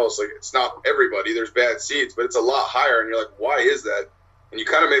everything else. Like, it's not everybody. There's bad seeds, but it's a lot higher. And you're like, why is that? And you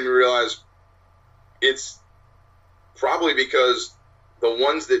kind of made me realize it's probably because the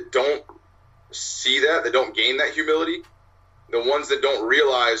ones that don't see that don't gain that humility, the ones that don't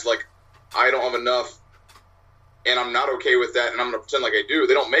realize, like, I don't have enough and I'm not okay with that and I'm going to pretend like I do,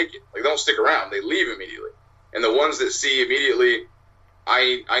 they don't make it. Like, they don't stick around. They leave immediately. And the ones that see immediately,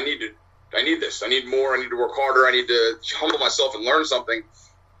 I need this. I need more. I need to work harder. I need to humble myself and learn something.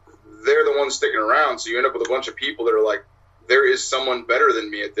 They're the ones sticking around. So you end up with a bunch of people that are like, there is someone better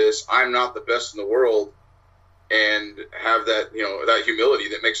than me at this. I'm not the best in the world. And have that, that humility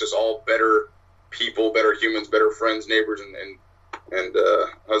that makes us all better people, better humans, better friends, neighbors, and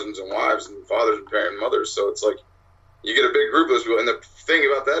husbands and wives and fathers and parents and mothers. So it's like, you get a big group of those people. And the thing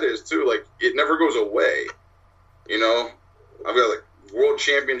about that is too, like, it never goes away. I've got like world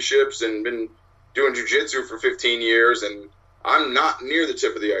championships and been doing jiu-jitsu for 15 years, and I'm not near the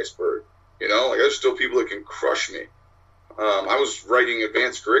tip of the iceberg. Like, there's still people that can crush me. I was writing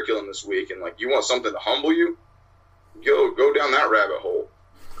advanced curriculum this week, and like, you want something to humble you? Go down that rabbit hole.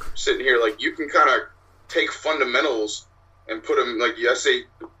 Sitting here, like, you can kind of take fundamentals and put them, like, I say,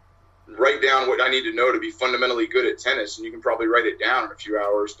 write down what I need to know to be fundamentally good at tennis, and you can probably write it down in a few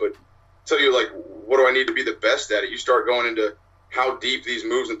hours, but tell you, like, what do I need to be the best at it? You start going into how deep these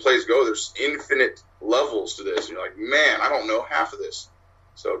moves and plays go. There's infinite levels to this. And you're like, man, I don't know half of this.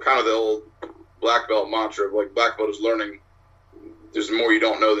 So kind of the old black belt mantra of, like, black belt is learning. There's more you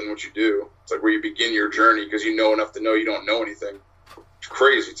don't know than what you do. It's like where you begin your journey because you know enough to know you don't know anything. It's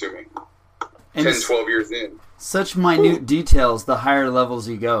crazy to me. And 10, 12 years in. Such minute details the higher levels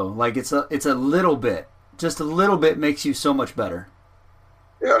you go. Like, it's a little bit. Just a little bit makes you so much better.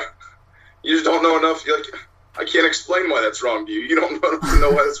 Yeah. You just don't know enough. You're like, I can't explain why that's wrong to you. You don't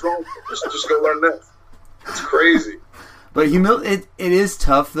know why that's wrong. Just go learn that. It's crazy. But it is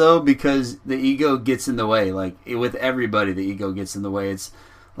tough, though, because the ego gets in the way. Like, with everybody, the ego gets in the way. It's,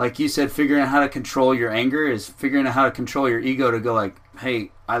 like you said, figuring out how to control your anger is figuring out how to control your ego to go like,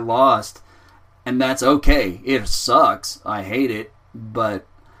 hey, I lost, and that's okay. It sucks. I hate it, but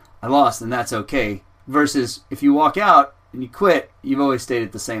I lost, and that's okay. Versus if you walk out and you quit, you've always stayed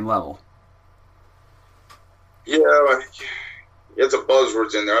at the same level. Yeah, it's a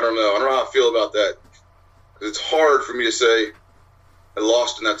buzzwords in there. I don't know how I feel about that. It's hard for me to say I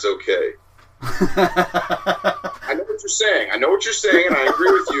lost and that's okay. I know what you're saying, and I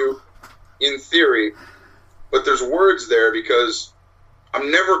agree with you in theory, but there's words there because I'm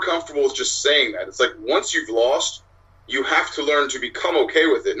never comfortable with just saying that. It's like, once you've lost, you have to learn to become okay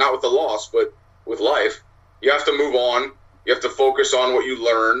with it, not with the loss, but with life. You have to move on. You have to focus on what you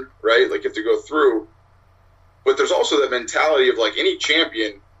learn, right? Like, you have to go through. But there's also that mentality of, like, any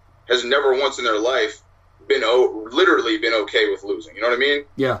champion has never once in their life literally been okay with losing. You know what I mean?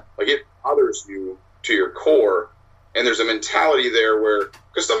 Yeah. Like, it bothers you to your core, and there's a mentality there where,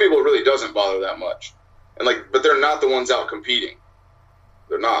 because some people it really doesn't bother that much, and like, but they're not the ones out competing.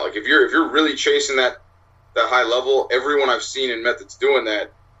 They're not. Like, if you're really chasing that high level, everyone I've seen and met that's doing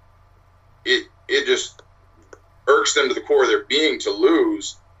that, it just irks them to the core of their being to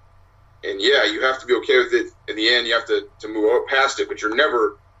lose. And yeah, you have to be okay with it. In the end, you have to move past it, but you're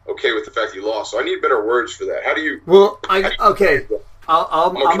never okay with the fact you lost. So I need better words for that. How do you? Well, I'm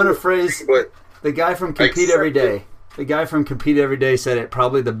going to phrase the guy from Compete Every Day. The guy from Compete Every Day said it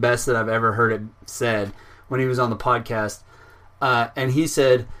probably the best that I've ever heard it said when he was on the podcast. And he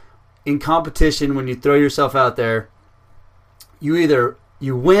said, in competition, when you throw yourself out there, you either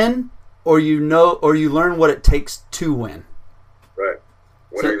win or you learn what it takes to win. Right.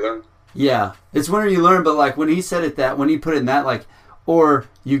 Winner you learn. Yeah, it's winner you learn. But like when he said it when he put it in that, like, or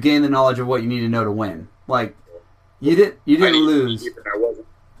you gain the knowledge of what you need to know to win. Like, you didn't lose. I wasn't.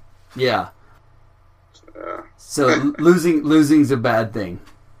 Yeah. So losing's a bad thing.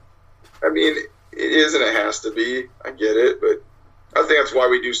 I mean, it is and it has to be. I get it, but I think that's why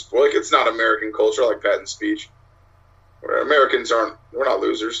we do sport. Like, it's not American culture, like Patton's speech. Where Americans we're not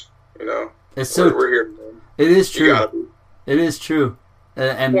losers, you know. We're here to win. It is true. You gotta be. It is true.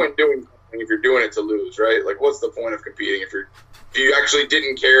 And point doing something if you're doing it to lose, right? Like, what's the point of competing if you actually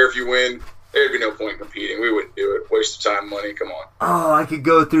didn't care if you win? There'd be no point in competing. We wouldn't do it. Waste of time, money. Come on. Oh, I could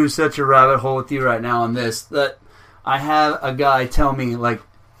go through such a rabbit hole with you right now on this. That I have a guy tell me, like,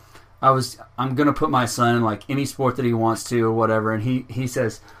 I'm gonna put my son in like any sport that he wants to or whatever, and he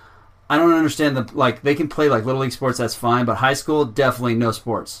says, I don't understand they can play like little league sports, that's fine, but high school, definitely no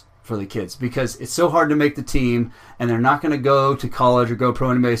sports for the kids because it's so hard to make the team and they're not going to go to college or go pro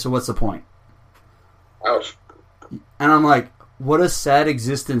anyway, so what's the point? Ouch. And I'm like, what a sad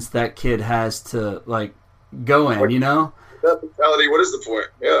existence that kid has to like go in, you know? that mentality, what is the point?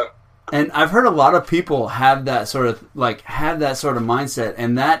 Yeah. And I've heard a lot of people have that sort of mindset,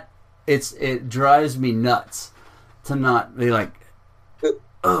 and that it drives me nuts to not be like,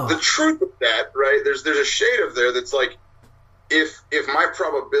 the truth of that, right? There's a shade of there that's like, if my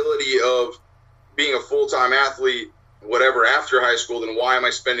probability of being a full-time athlete, whatever, after high school, then why am I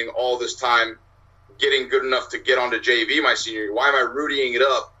spending all this time getting good enough to get onto JV my senior year? Why am I rooting it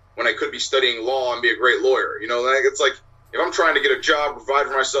up when I could be studying law and be a great lawyer? You know, like, it's like, if I'm trying to get a job, provide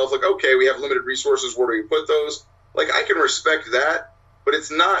for myself, like, okay, we have limited resources, where do we put those? Like, I can respect that, but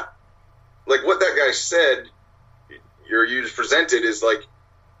it's not, like, what that guy said, you just presented is, like,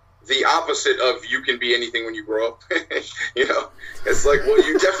 the opposite of you can be anything when you grow up. You know, it's like, well,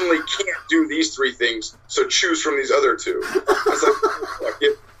 you definitely can't do these three things, so choose from these other two. It's like,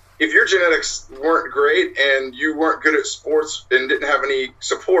 if your genetics weren't great and you weren't good at sports and didn't have any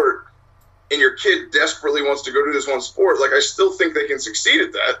support, and your kid desperately wants to go do this one sport, like, I still think they can succeed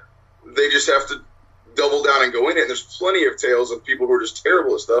at that. They just have to double down and go in it. And there's plenty of tales of people who are just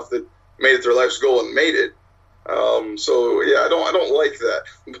terrible at stuff that made it their life's goal and made it. So yeah, I don't like that.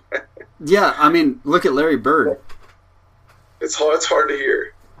 Yeah, I mean, look at Larry Bird. It's hard to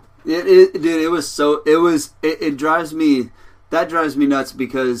hear. It drives me. That drives me nuts,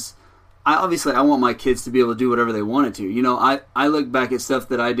 because I want my kids to be able to do whatever they wanted to. You know, I look back at stuff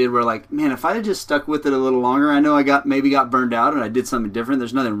that I did where, like, man, if I had just stuck with it a little longer, I know I maybe got burned out and I did something different.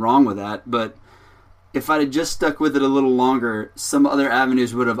 There's nothing wrong with that, but if I had just stuck with it a little longer, some other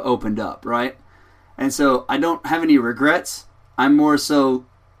avenues would have opened up, right? And so I don't have any regrets. I more so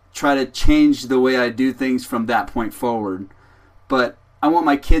try to change the way I do things from that point forward. But I want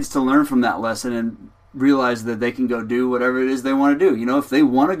my kids to learn from that lesson and realize that they can go do whatever it is they want to do. You know, if they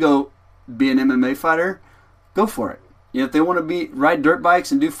want to go be an MMA fighter, go for it. You know, if they want to ride dirt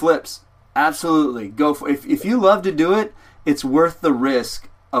bikes and do flips, absolutely go for it. If you love to do it, it's worth the risk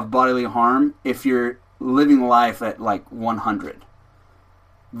of bodily harm if you're living life at like 100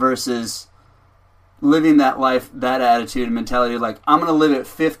 versus living that life, that attitude and mentality, like, I'm going to live at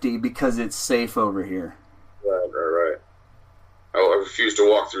 50 because it's safe over here. Right. I refuse to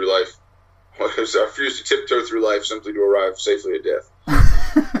walk through life. I refuse to tiptoe through life simply to arrive safely at death.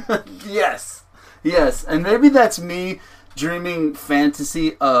 Yes. And maybe that's me dreaming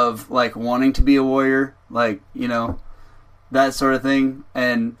fantasy of, like, wanting to be a warrior, like, you know, that sort of thing,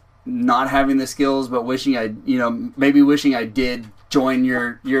 and not having the skills, but wishing I did join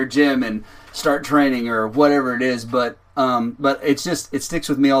your gym and start training or whatever it is. But it's just, it sticks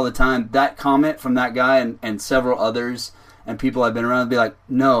with me all the time. That comment from that guy and several others and people I've been around be like,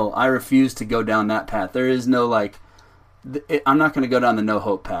 no, I refuse to go down that path. There is no, like, I'm not going to go down the no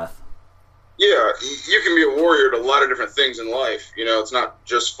hope path. Yeah, you can be a warrior to a lot of different things in life. You know, it's not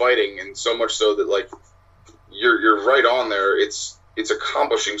just fighting, and so much so that, like, you're right on there. It's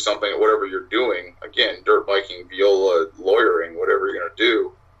accomplishing something at whatever you're doing. Again, dirt biking, viola, lawyering, whatever you're going to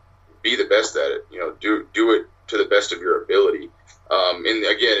do, be the best at it. You know, do it to the best of your ability.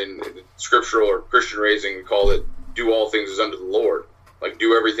 In scriptural or Christian raising, we call it do all things as unto the Lord. Like,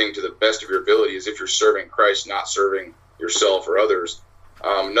 do everything to the best of your ability as if you're serving Christ, not serving yourself or others.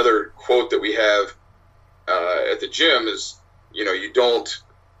 Another quote that we have at the gym is, you know, you don't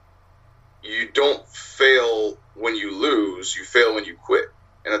fail when you lose, you fail when you quit.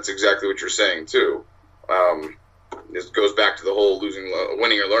 And that's exactly what you're saying too. This goes back to the whole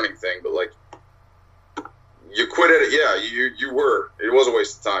winning or learning thing, but, like, you quit at it. Yeah, it was a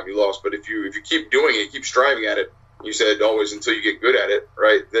waste of time. You lost. But if you keep doing it, keep striving at it, you said always until you get good at it,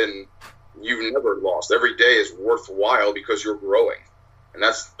 right? Then you've never lost. Every day is worthwhile because you're growing. And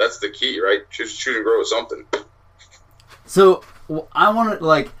that's the key, right? Choose and grow with something. So I want to,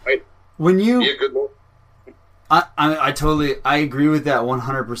 like, right. When you be a good Lord. I totally agree with that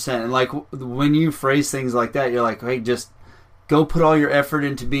 100%. And, like, when you phrase things like that, you're like, hey, just go put all your effort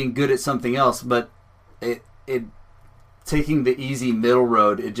into being good at something else. But it taking the easy middle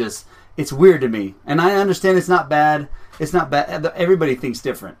road, it's weird to me. And I understand it's not bad. It's not bad. Everybody thinks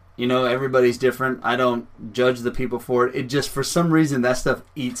different. You know, everybody's different. I don't judge the people for it. It just, for some reason, that stuff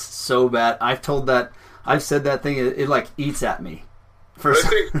eats so bad. I've said that thing. It like eats at me. I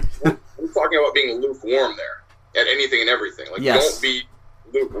think I'm talking about being lukewarm there at anything and everything. Like, yes. Don't be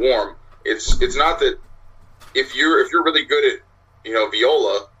lukewarm. It's not that if you're really good at, you know,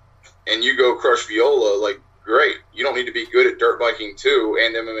 viola and you go crush viola, like, great. You don't need to be good at dirt biking too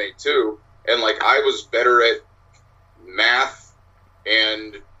and MMA too. And, like, I was better at math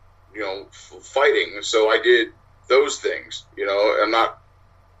and, you know, fighting, so I did those things. You know, I'm not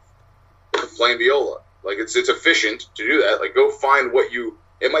playing viola. Like, it's efficient to do that. Like, go find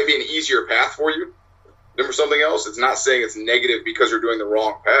it might be an easier path for you, for something else. It's not saying it's negative because you're doing the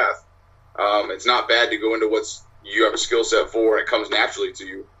wrong path. It's not bad to go into what's you have a skill set for and it comes naturally to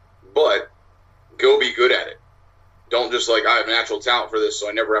you, but go be good at it. Don't just I have natural talent for this, so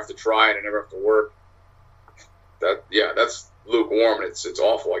I never have to try and I never have to work. That's lukewarm and it's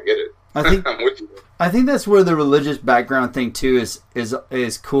awful. I get it. I think I'm with you. I think that's where the religious background thing too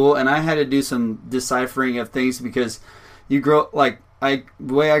is cool, and I had to do some deciphering of things because you grow the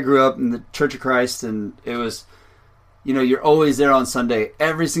way I grew up in the Church of Christ, and it was, you're always there on Sunday.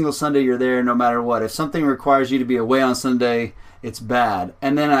 Every single Sunday you're there, no matter what. If something requires you to be away on Sunday, it's bad.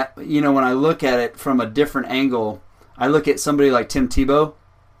 And then when I look at it from a different angle, I look at somebody like Tim Tebow,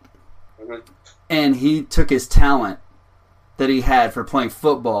 and he took his talent that he had for playing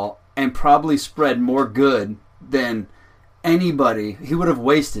football and probably spread more good than anybody. He would have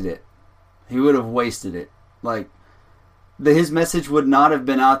wasted it. His message would not have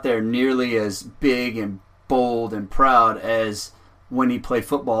been out there nearly as big and bold and proud as when he played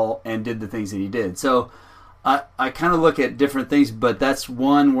football and did the things that he did. So I kind of look at different things, but that's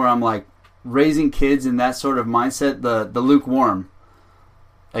one where I'm like, raising kids in that sort of mindset, the lukewarm.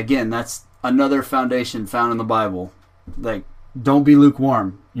 Again, that's another foundation found in the Bible. Don't be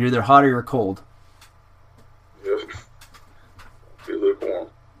lukewarm. You're either hot or you're cold. Yep. Be lukewarm.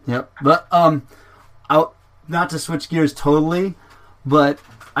 Yep. But not to switch gears totally, but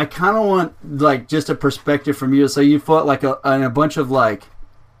I kind of want just a perspective from you. So you fought in a bunch of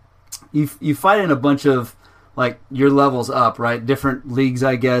you fight in a bunch of your levels up, right? Different leagues,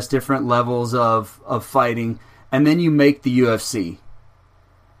 I guess, different levels of fighting, and then you make the UFC.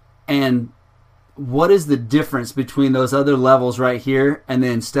 And what is the difference between those other levels right here and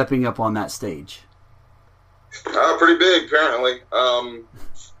then stepping up on that stage? Pretty big, apparently.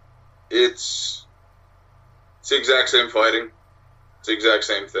 It's the exact same fighting. It's the exact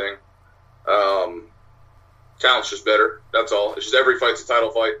same thing. Talent's just better. That's all. It's just every fight's a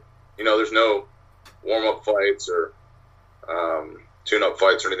title fight. There's no warm-up fights or tune-up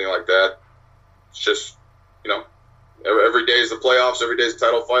fights or anything like that. It's just, every day is the playoffs. Every day is a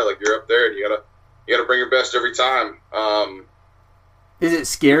title fight. You're up there and you gotta bring your best every time. Is it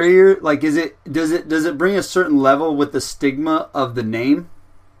scarier? Does it bring a certain level with the stigma of the name?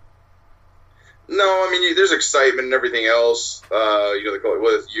 No, I mean there's excitement and everything else. They call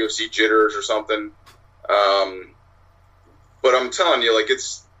it UFC jitters or something. But I'm telling you,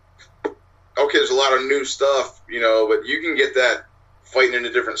 it's okay. There's a lot of new stuff, but you can get that fighting in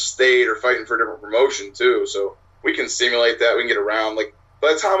a different state or fighting for a different promotion too. So we can simulate that. We can get around.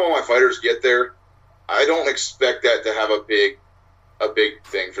 By the time all my fighters get there, I don't expect that to have a big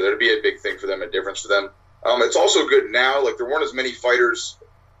thing for there to be a big thing for them, a difference for them. It's also good now. There weren't as many fighters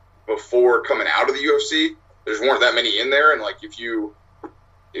before coming out of the UFC. There weren't that many in there, and if you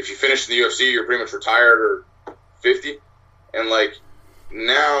finish in the UFC, you're pretty much retired or 50. And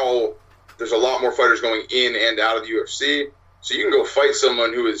now there's a lot more fighters going in and out of the UFC, so you can go fight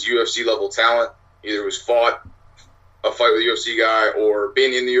someone who is UFC level talent, either who's fought a fight with a UFC guy or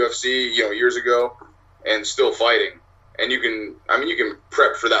been in the UFC, years ago, and still fighting. And you can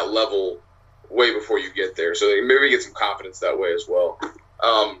prep for that level way before you get there. So maybe get some confidence that way as well.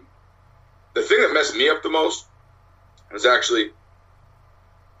 The thing that messed me up the most was actually,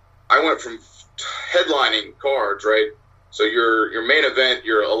 I went from headlining cards, right? So your main event,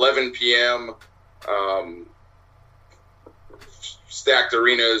 your 11 p.m. Stacked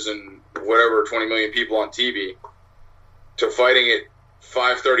arenas and whatever, 20 million people on TV, to fighting at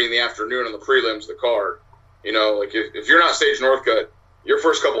 5:30 in the afternoon on the prelims of the card. If you're not Sage Northcutt, your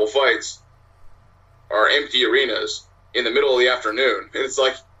first couple of fights are empty arenas in the middle of the afternoon. And it's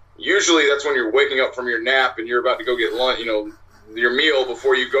usually that's when you're waking up from your nap and you're about to go get lunch, your meal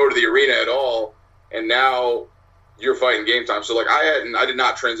before you go to the arena at all. And now you're fighting game time. So I did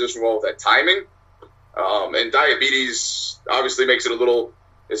not transition well with that timing. And diabetes obviously makes it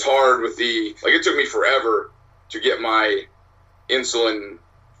it's hard with it took me forever to get my insulin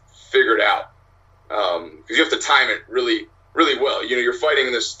figured out. Because you have to time it really, really well. You're fighting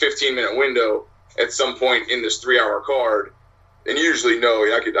in this 15-minute window at some point in this 3-hour card, and you usually know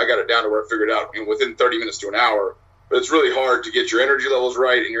I got it down to where I figured out within 30 minutes to an hour. But it's really hard to get your energy levels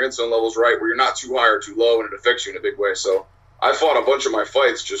right and your insulin levels right, where you're not too high or too low, and it affects you in a big way. So I fought a bunch of my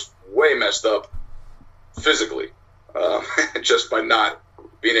fights just way messed up physically, just by not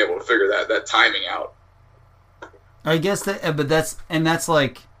being able to figure that timing out. I guess that's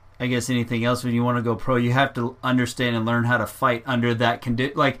I guess anything else, when you want to go pro, you have to understand and learn how to fight under that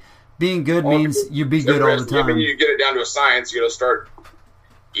condition. Being good means you be good all the time. Maybe you get it down to a science. You got to start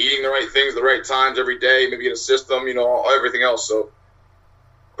eating the right things, the right times every day. Maybe get a system. Everything else. So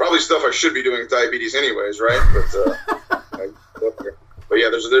Probably stuff I should be doing with diabetes anyways, right? But yeah,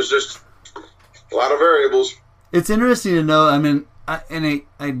 there's just a lot of variables. It's interesting to know. I mean,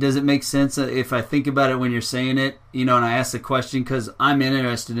 does it make sense if I think about it when you're saying it, and I ask the question because I'm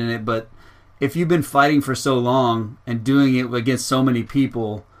interested in it, but if you've been fighting for so long and doing it against so many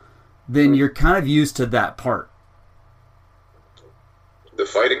people, then you're kind of used to that part. The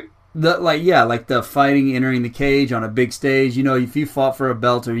fighting? Like the fighting, entering the cage on a big stage. If you fought for a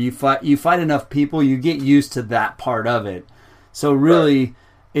belt or you fight enough people, you get used to that part of it. So really,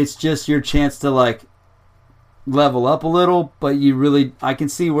 it's just your chance to like level up a little, but I can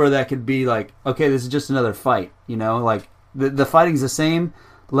see where that could be like, okay, this is just another fight. Like the fighting's the same,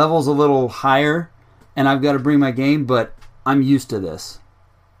 level's a little higher, and I've got to bring my game, but I'm used to this.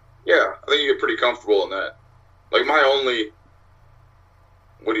 Yeah, I think you get pretty comfortable in that. Like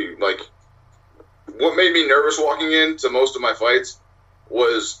what made me nervous walking into most of my fights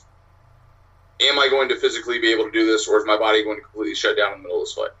was, am I going to physically be able to do this, or is my body going to completely shut down in the middle of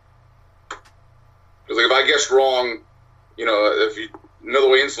this fight? Because if I guessed wrong, if you know the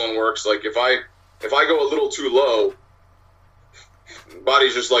way insulin works, like if I go a little too low, the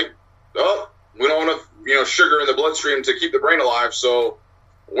body's just like, oh, we don't want enough sugar in the bloodstream to keep the brain alive, so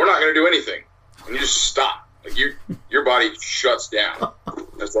we're not going to do anything, and you just stop. Like your body shuts down.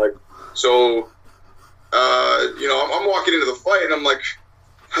 It's like, so, I'm walking into the fight and I'm like,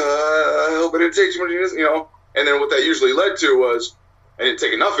 I hope I didn't take too much, and then what that usually led to was I didn't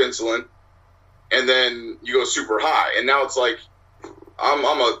take enough insulin, and then you go super high, and now it's like I'm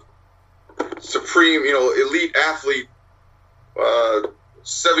a supreme, elite athlete,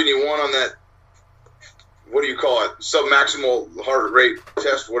 71 on that, what do you call it, submaximal heart rate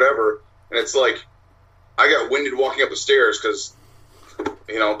test, whatever, and it's like I got winded walking up the stairs because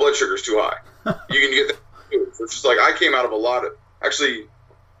blood sugar's too high. You can get that too. So it's just like I came out of a lot of, actually,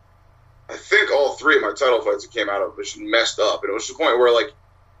 I think all 3 of my title fights I came out of was messed up, and it was to the point where like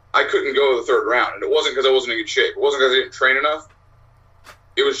I couldn't go to the 3rd round, and it wasn't because I wasn't in good shape. It wasn't because I didn't train enough.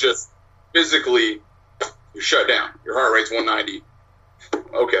 It was just physically you shut down. Your heart rate's 190.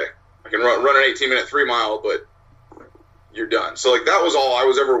 Okay, I can run an 18-minute 3-mile, but you're done. So like that was all I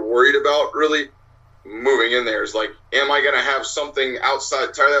was ever worried about really moving in there, is like, am I going to have something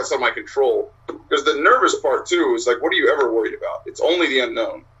entirely outside my control? Because the nervous part too is like, what are you ever worried about? It's only the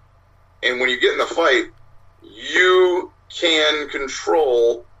unknown. And when you get in the fight, you can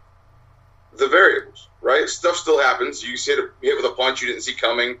control the variables, right? Stuff still happens. You hit with a punch you didn't see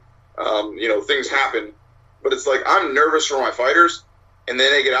coming. Things happen. But it's like, I'm nervous for my fighters, and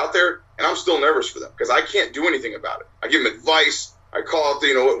then they get out there, and I'm still nervous for them because I can't do anything about it. I give them advice. I call out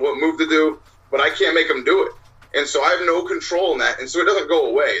what move to do, but I can't make them do it. And so I have no control in that. And so it doesn't go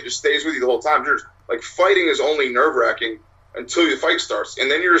away. It just stays with you the whole time. Like fighting is only nerve-wracking until the fight starts, and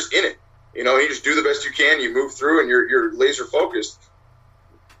then you're just in it. You just do the best you can. You move through, and you're laser focused.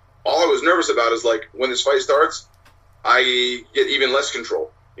 All I was nervous about is like when this fight starts, I get even less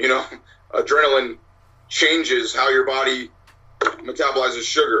control. Adrenaline changes how your body metabolizes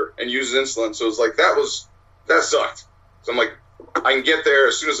sugar and uses insulin. So it's like that sucked. So I'm like, I can get there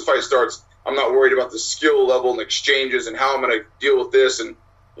as soon as the fight starts. I'm not worried about the skill level and exchanges and how I'm going to deal with this and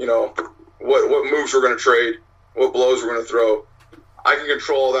what moves we're going to trade, what blows we're going to throw. I can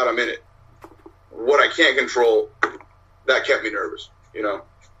control all that. I'm in it. What I can't control, that kept me nervous.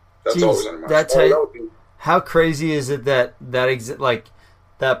 That's Jeez, always under my. How crazy is it that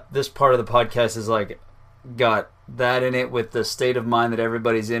this part of the podcast is like got that in it with the state of mind that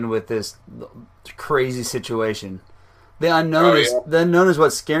everybody's in with this crazy situation. The unknown is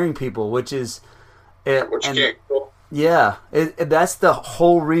what's scaring people, which is it. What you can't control. Yeah, that's the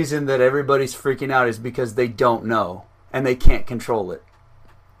whole reason that everybody's freaking out is because they don't know and they can't control it.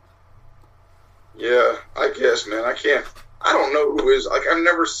 Yeah, I guess, man. I don't know who is. Like, I've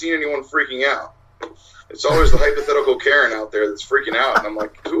never seen anyone freaking out. It's always the hypothetical Karen out there that's freaking out, and I'm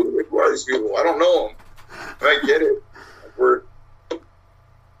like, who are these people? I don't know them. And I get it. Like,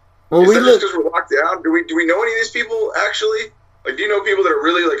 just because we're locked down? Do we know any of these people actually? Like, do you know people that are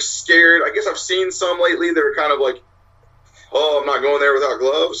really like scared? I guess I've seen some lately that are kind of like, oh, I'm not going there without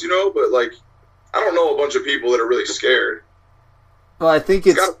gloves, But like, I don't know a bunch of people that are really scared. Well, I think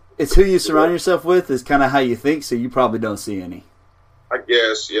it's who you surround yourself with is kind of how you think. So you probably don't see any. I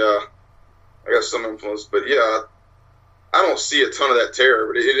guess, yeah. I got some influence, but yeah, I don't see a ton of that terror.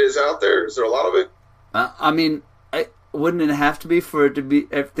 But it is out there. Is there a lot of it? I mean, wouldn't it have to be for it to be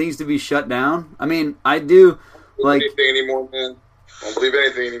things to be shut down? I mean, I do like anything anymore, man. I don't believe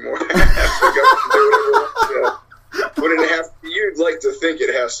anything anymore. Wouldn't it have to be? You'd like to think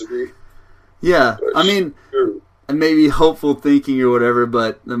it has to be. Yeah, I mean, maybe hopeful thinking or whatever,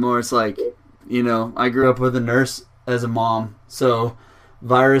 but the more it's like, you know, I grew up with a nurse as a mom, so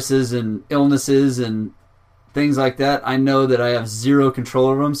viruses and illnesses and things like that, I know that I have zero control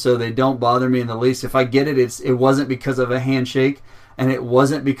over them, so they don't bother me in the least. If I get it, it wasn't because of a handshake, and it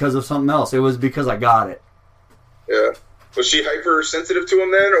wasn't because of something else. It was because I got it. Yeah. Was she hypersensitive to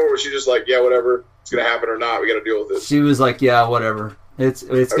him then, or was she just like, yeah, whatever, it's going to happen or not, we got to deal with it? She was like, yeah, whatever. It's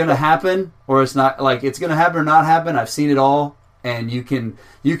going to happen, or it's not. Like, it's going to happen or not happen. I've seen it all, and you can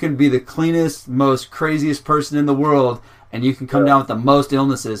be the cleanest, most craziest person in the world, and you can come down with the most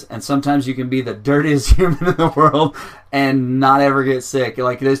illnesses, and sometimes you can be the dirtiest human in the world and not ever get sick.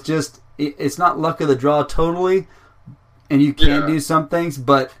 Like, it's not luck of the draw totally, and you can do some things,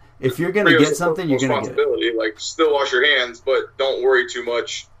 but if you're going to get something, you're going to get it. Like, still wash your hands, but don't worry too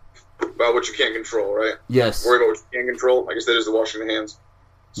much about what you can't control, right? Yes. Worry about what you can't control. I guess that is the washing the hands.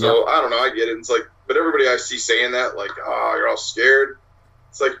 So, I don't know, I get it. It's like, but everybody I see saying that, like, oh, you're all scared.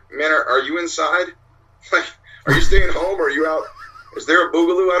 It's like, man, are you inside? Like, are you staying home? Or are you out? Is there a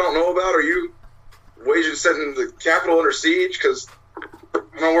boogaloo I don't know about? Are you setting the Capitol under siege? Because I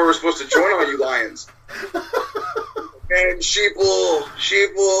don't know where we're supposed to join all you lions. Man, sheeple,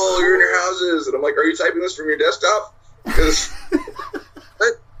 you're in your houses. And I'm like, are you typing this from your desktop? Because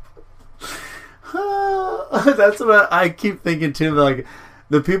that's what I keep thinking too. Like,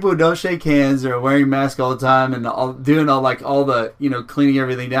 the people who don't shake hands or are wearing masks all the time and doing all the, you know, cleaning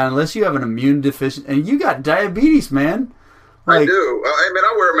everything down, unless you have an immune deficient, and you got diabetes, man. Like, I do. I mean,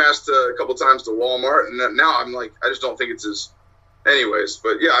 I wear a mask a couple times to Walmart, and now I'm like, I just don't think it's as. Anyways,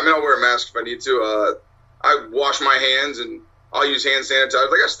 but yeah, I mean, I'll wear a mask if I need to. I wash my hands and I'll use hand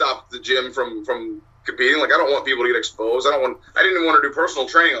sanitizer. Like, I stopped the gym from competing. Like, I don't want people to get exposed. I didn't even want to do personal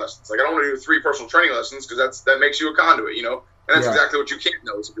training lessons. Like, I don't want to do 3 personal training lessons because that makes you a conduit, you know. And that's exactly what you can't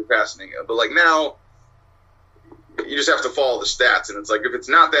know if you're passing it. But, like, now, you just have to follow the stats. And it's like, if it's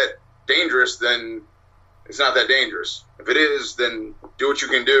not that dangerous, then it's not that dangerous. If it is, then do what you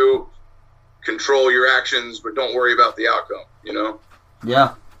can do, control your actions, but don't worry about the outcome, you know?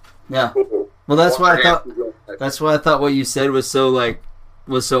 Yeah. Yeah. Cool. Well, that's why I thought what you said was so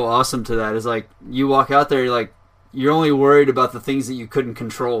awesome to that. Is like, you walk out there, you're only worried about the things that you couldn't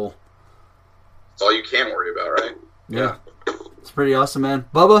control. That's all you can worry about, right? Yeah. It's pretty awesome, man.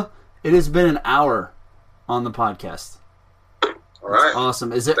 Bubba, it has been an hour on the podcast. All right. That's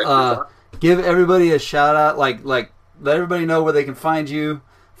awesome. Is it give everybody a shout out, like let everybody know where they can find you,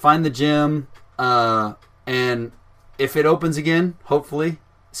 find the gym, and if it opens again, hopefully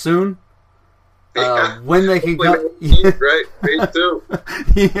soon, when they can come. Right, phase 2.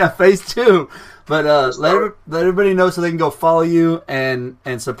 Yeah, phase 2. But let everybody know so they can go follow you and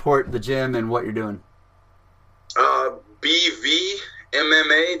support the gym and what you're doing.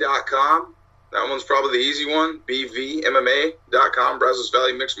 BVMMA.com. That one's probably the easy one. BVMMA.com. Brazos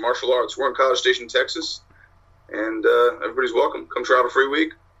Valley Mixed Martial Arts. We're in College Station, Texas. And everybody's welcome. Come try out a free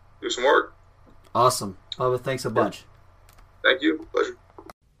week. Do some work. Awesome. Bubba, thanks a bunch. Thank you. Pleasure.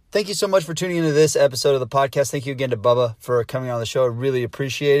 Thank you so much for tuning into this episode of the podcast. Thank you again to Bubba for coming on the show. I really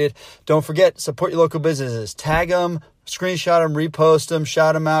appreciate it. Don't forget, support your local businesses. Tag them, screenshot them, repost them,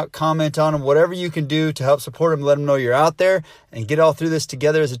 shout them out, comment on them, whatever you can do to help support them, let them know you're out there, and get all through this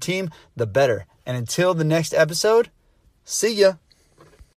together as a team, the better. And until the next episode, see ya.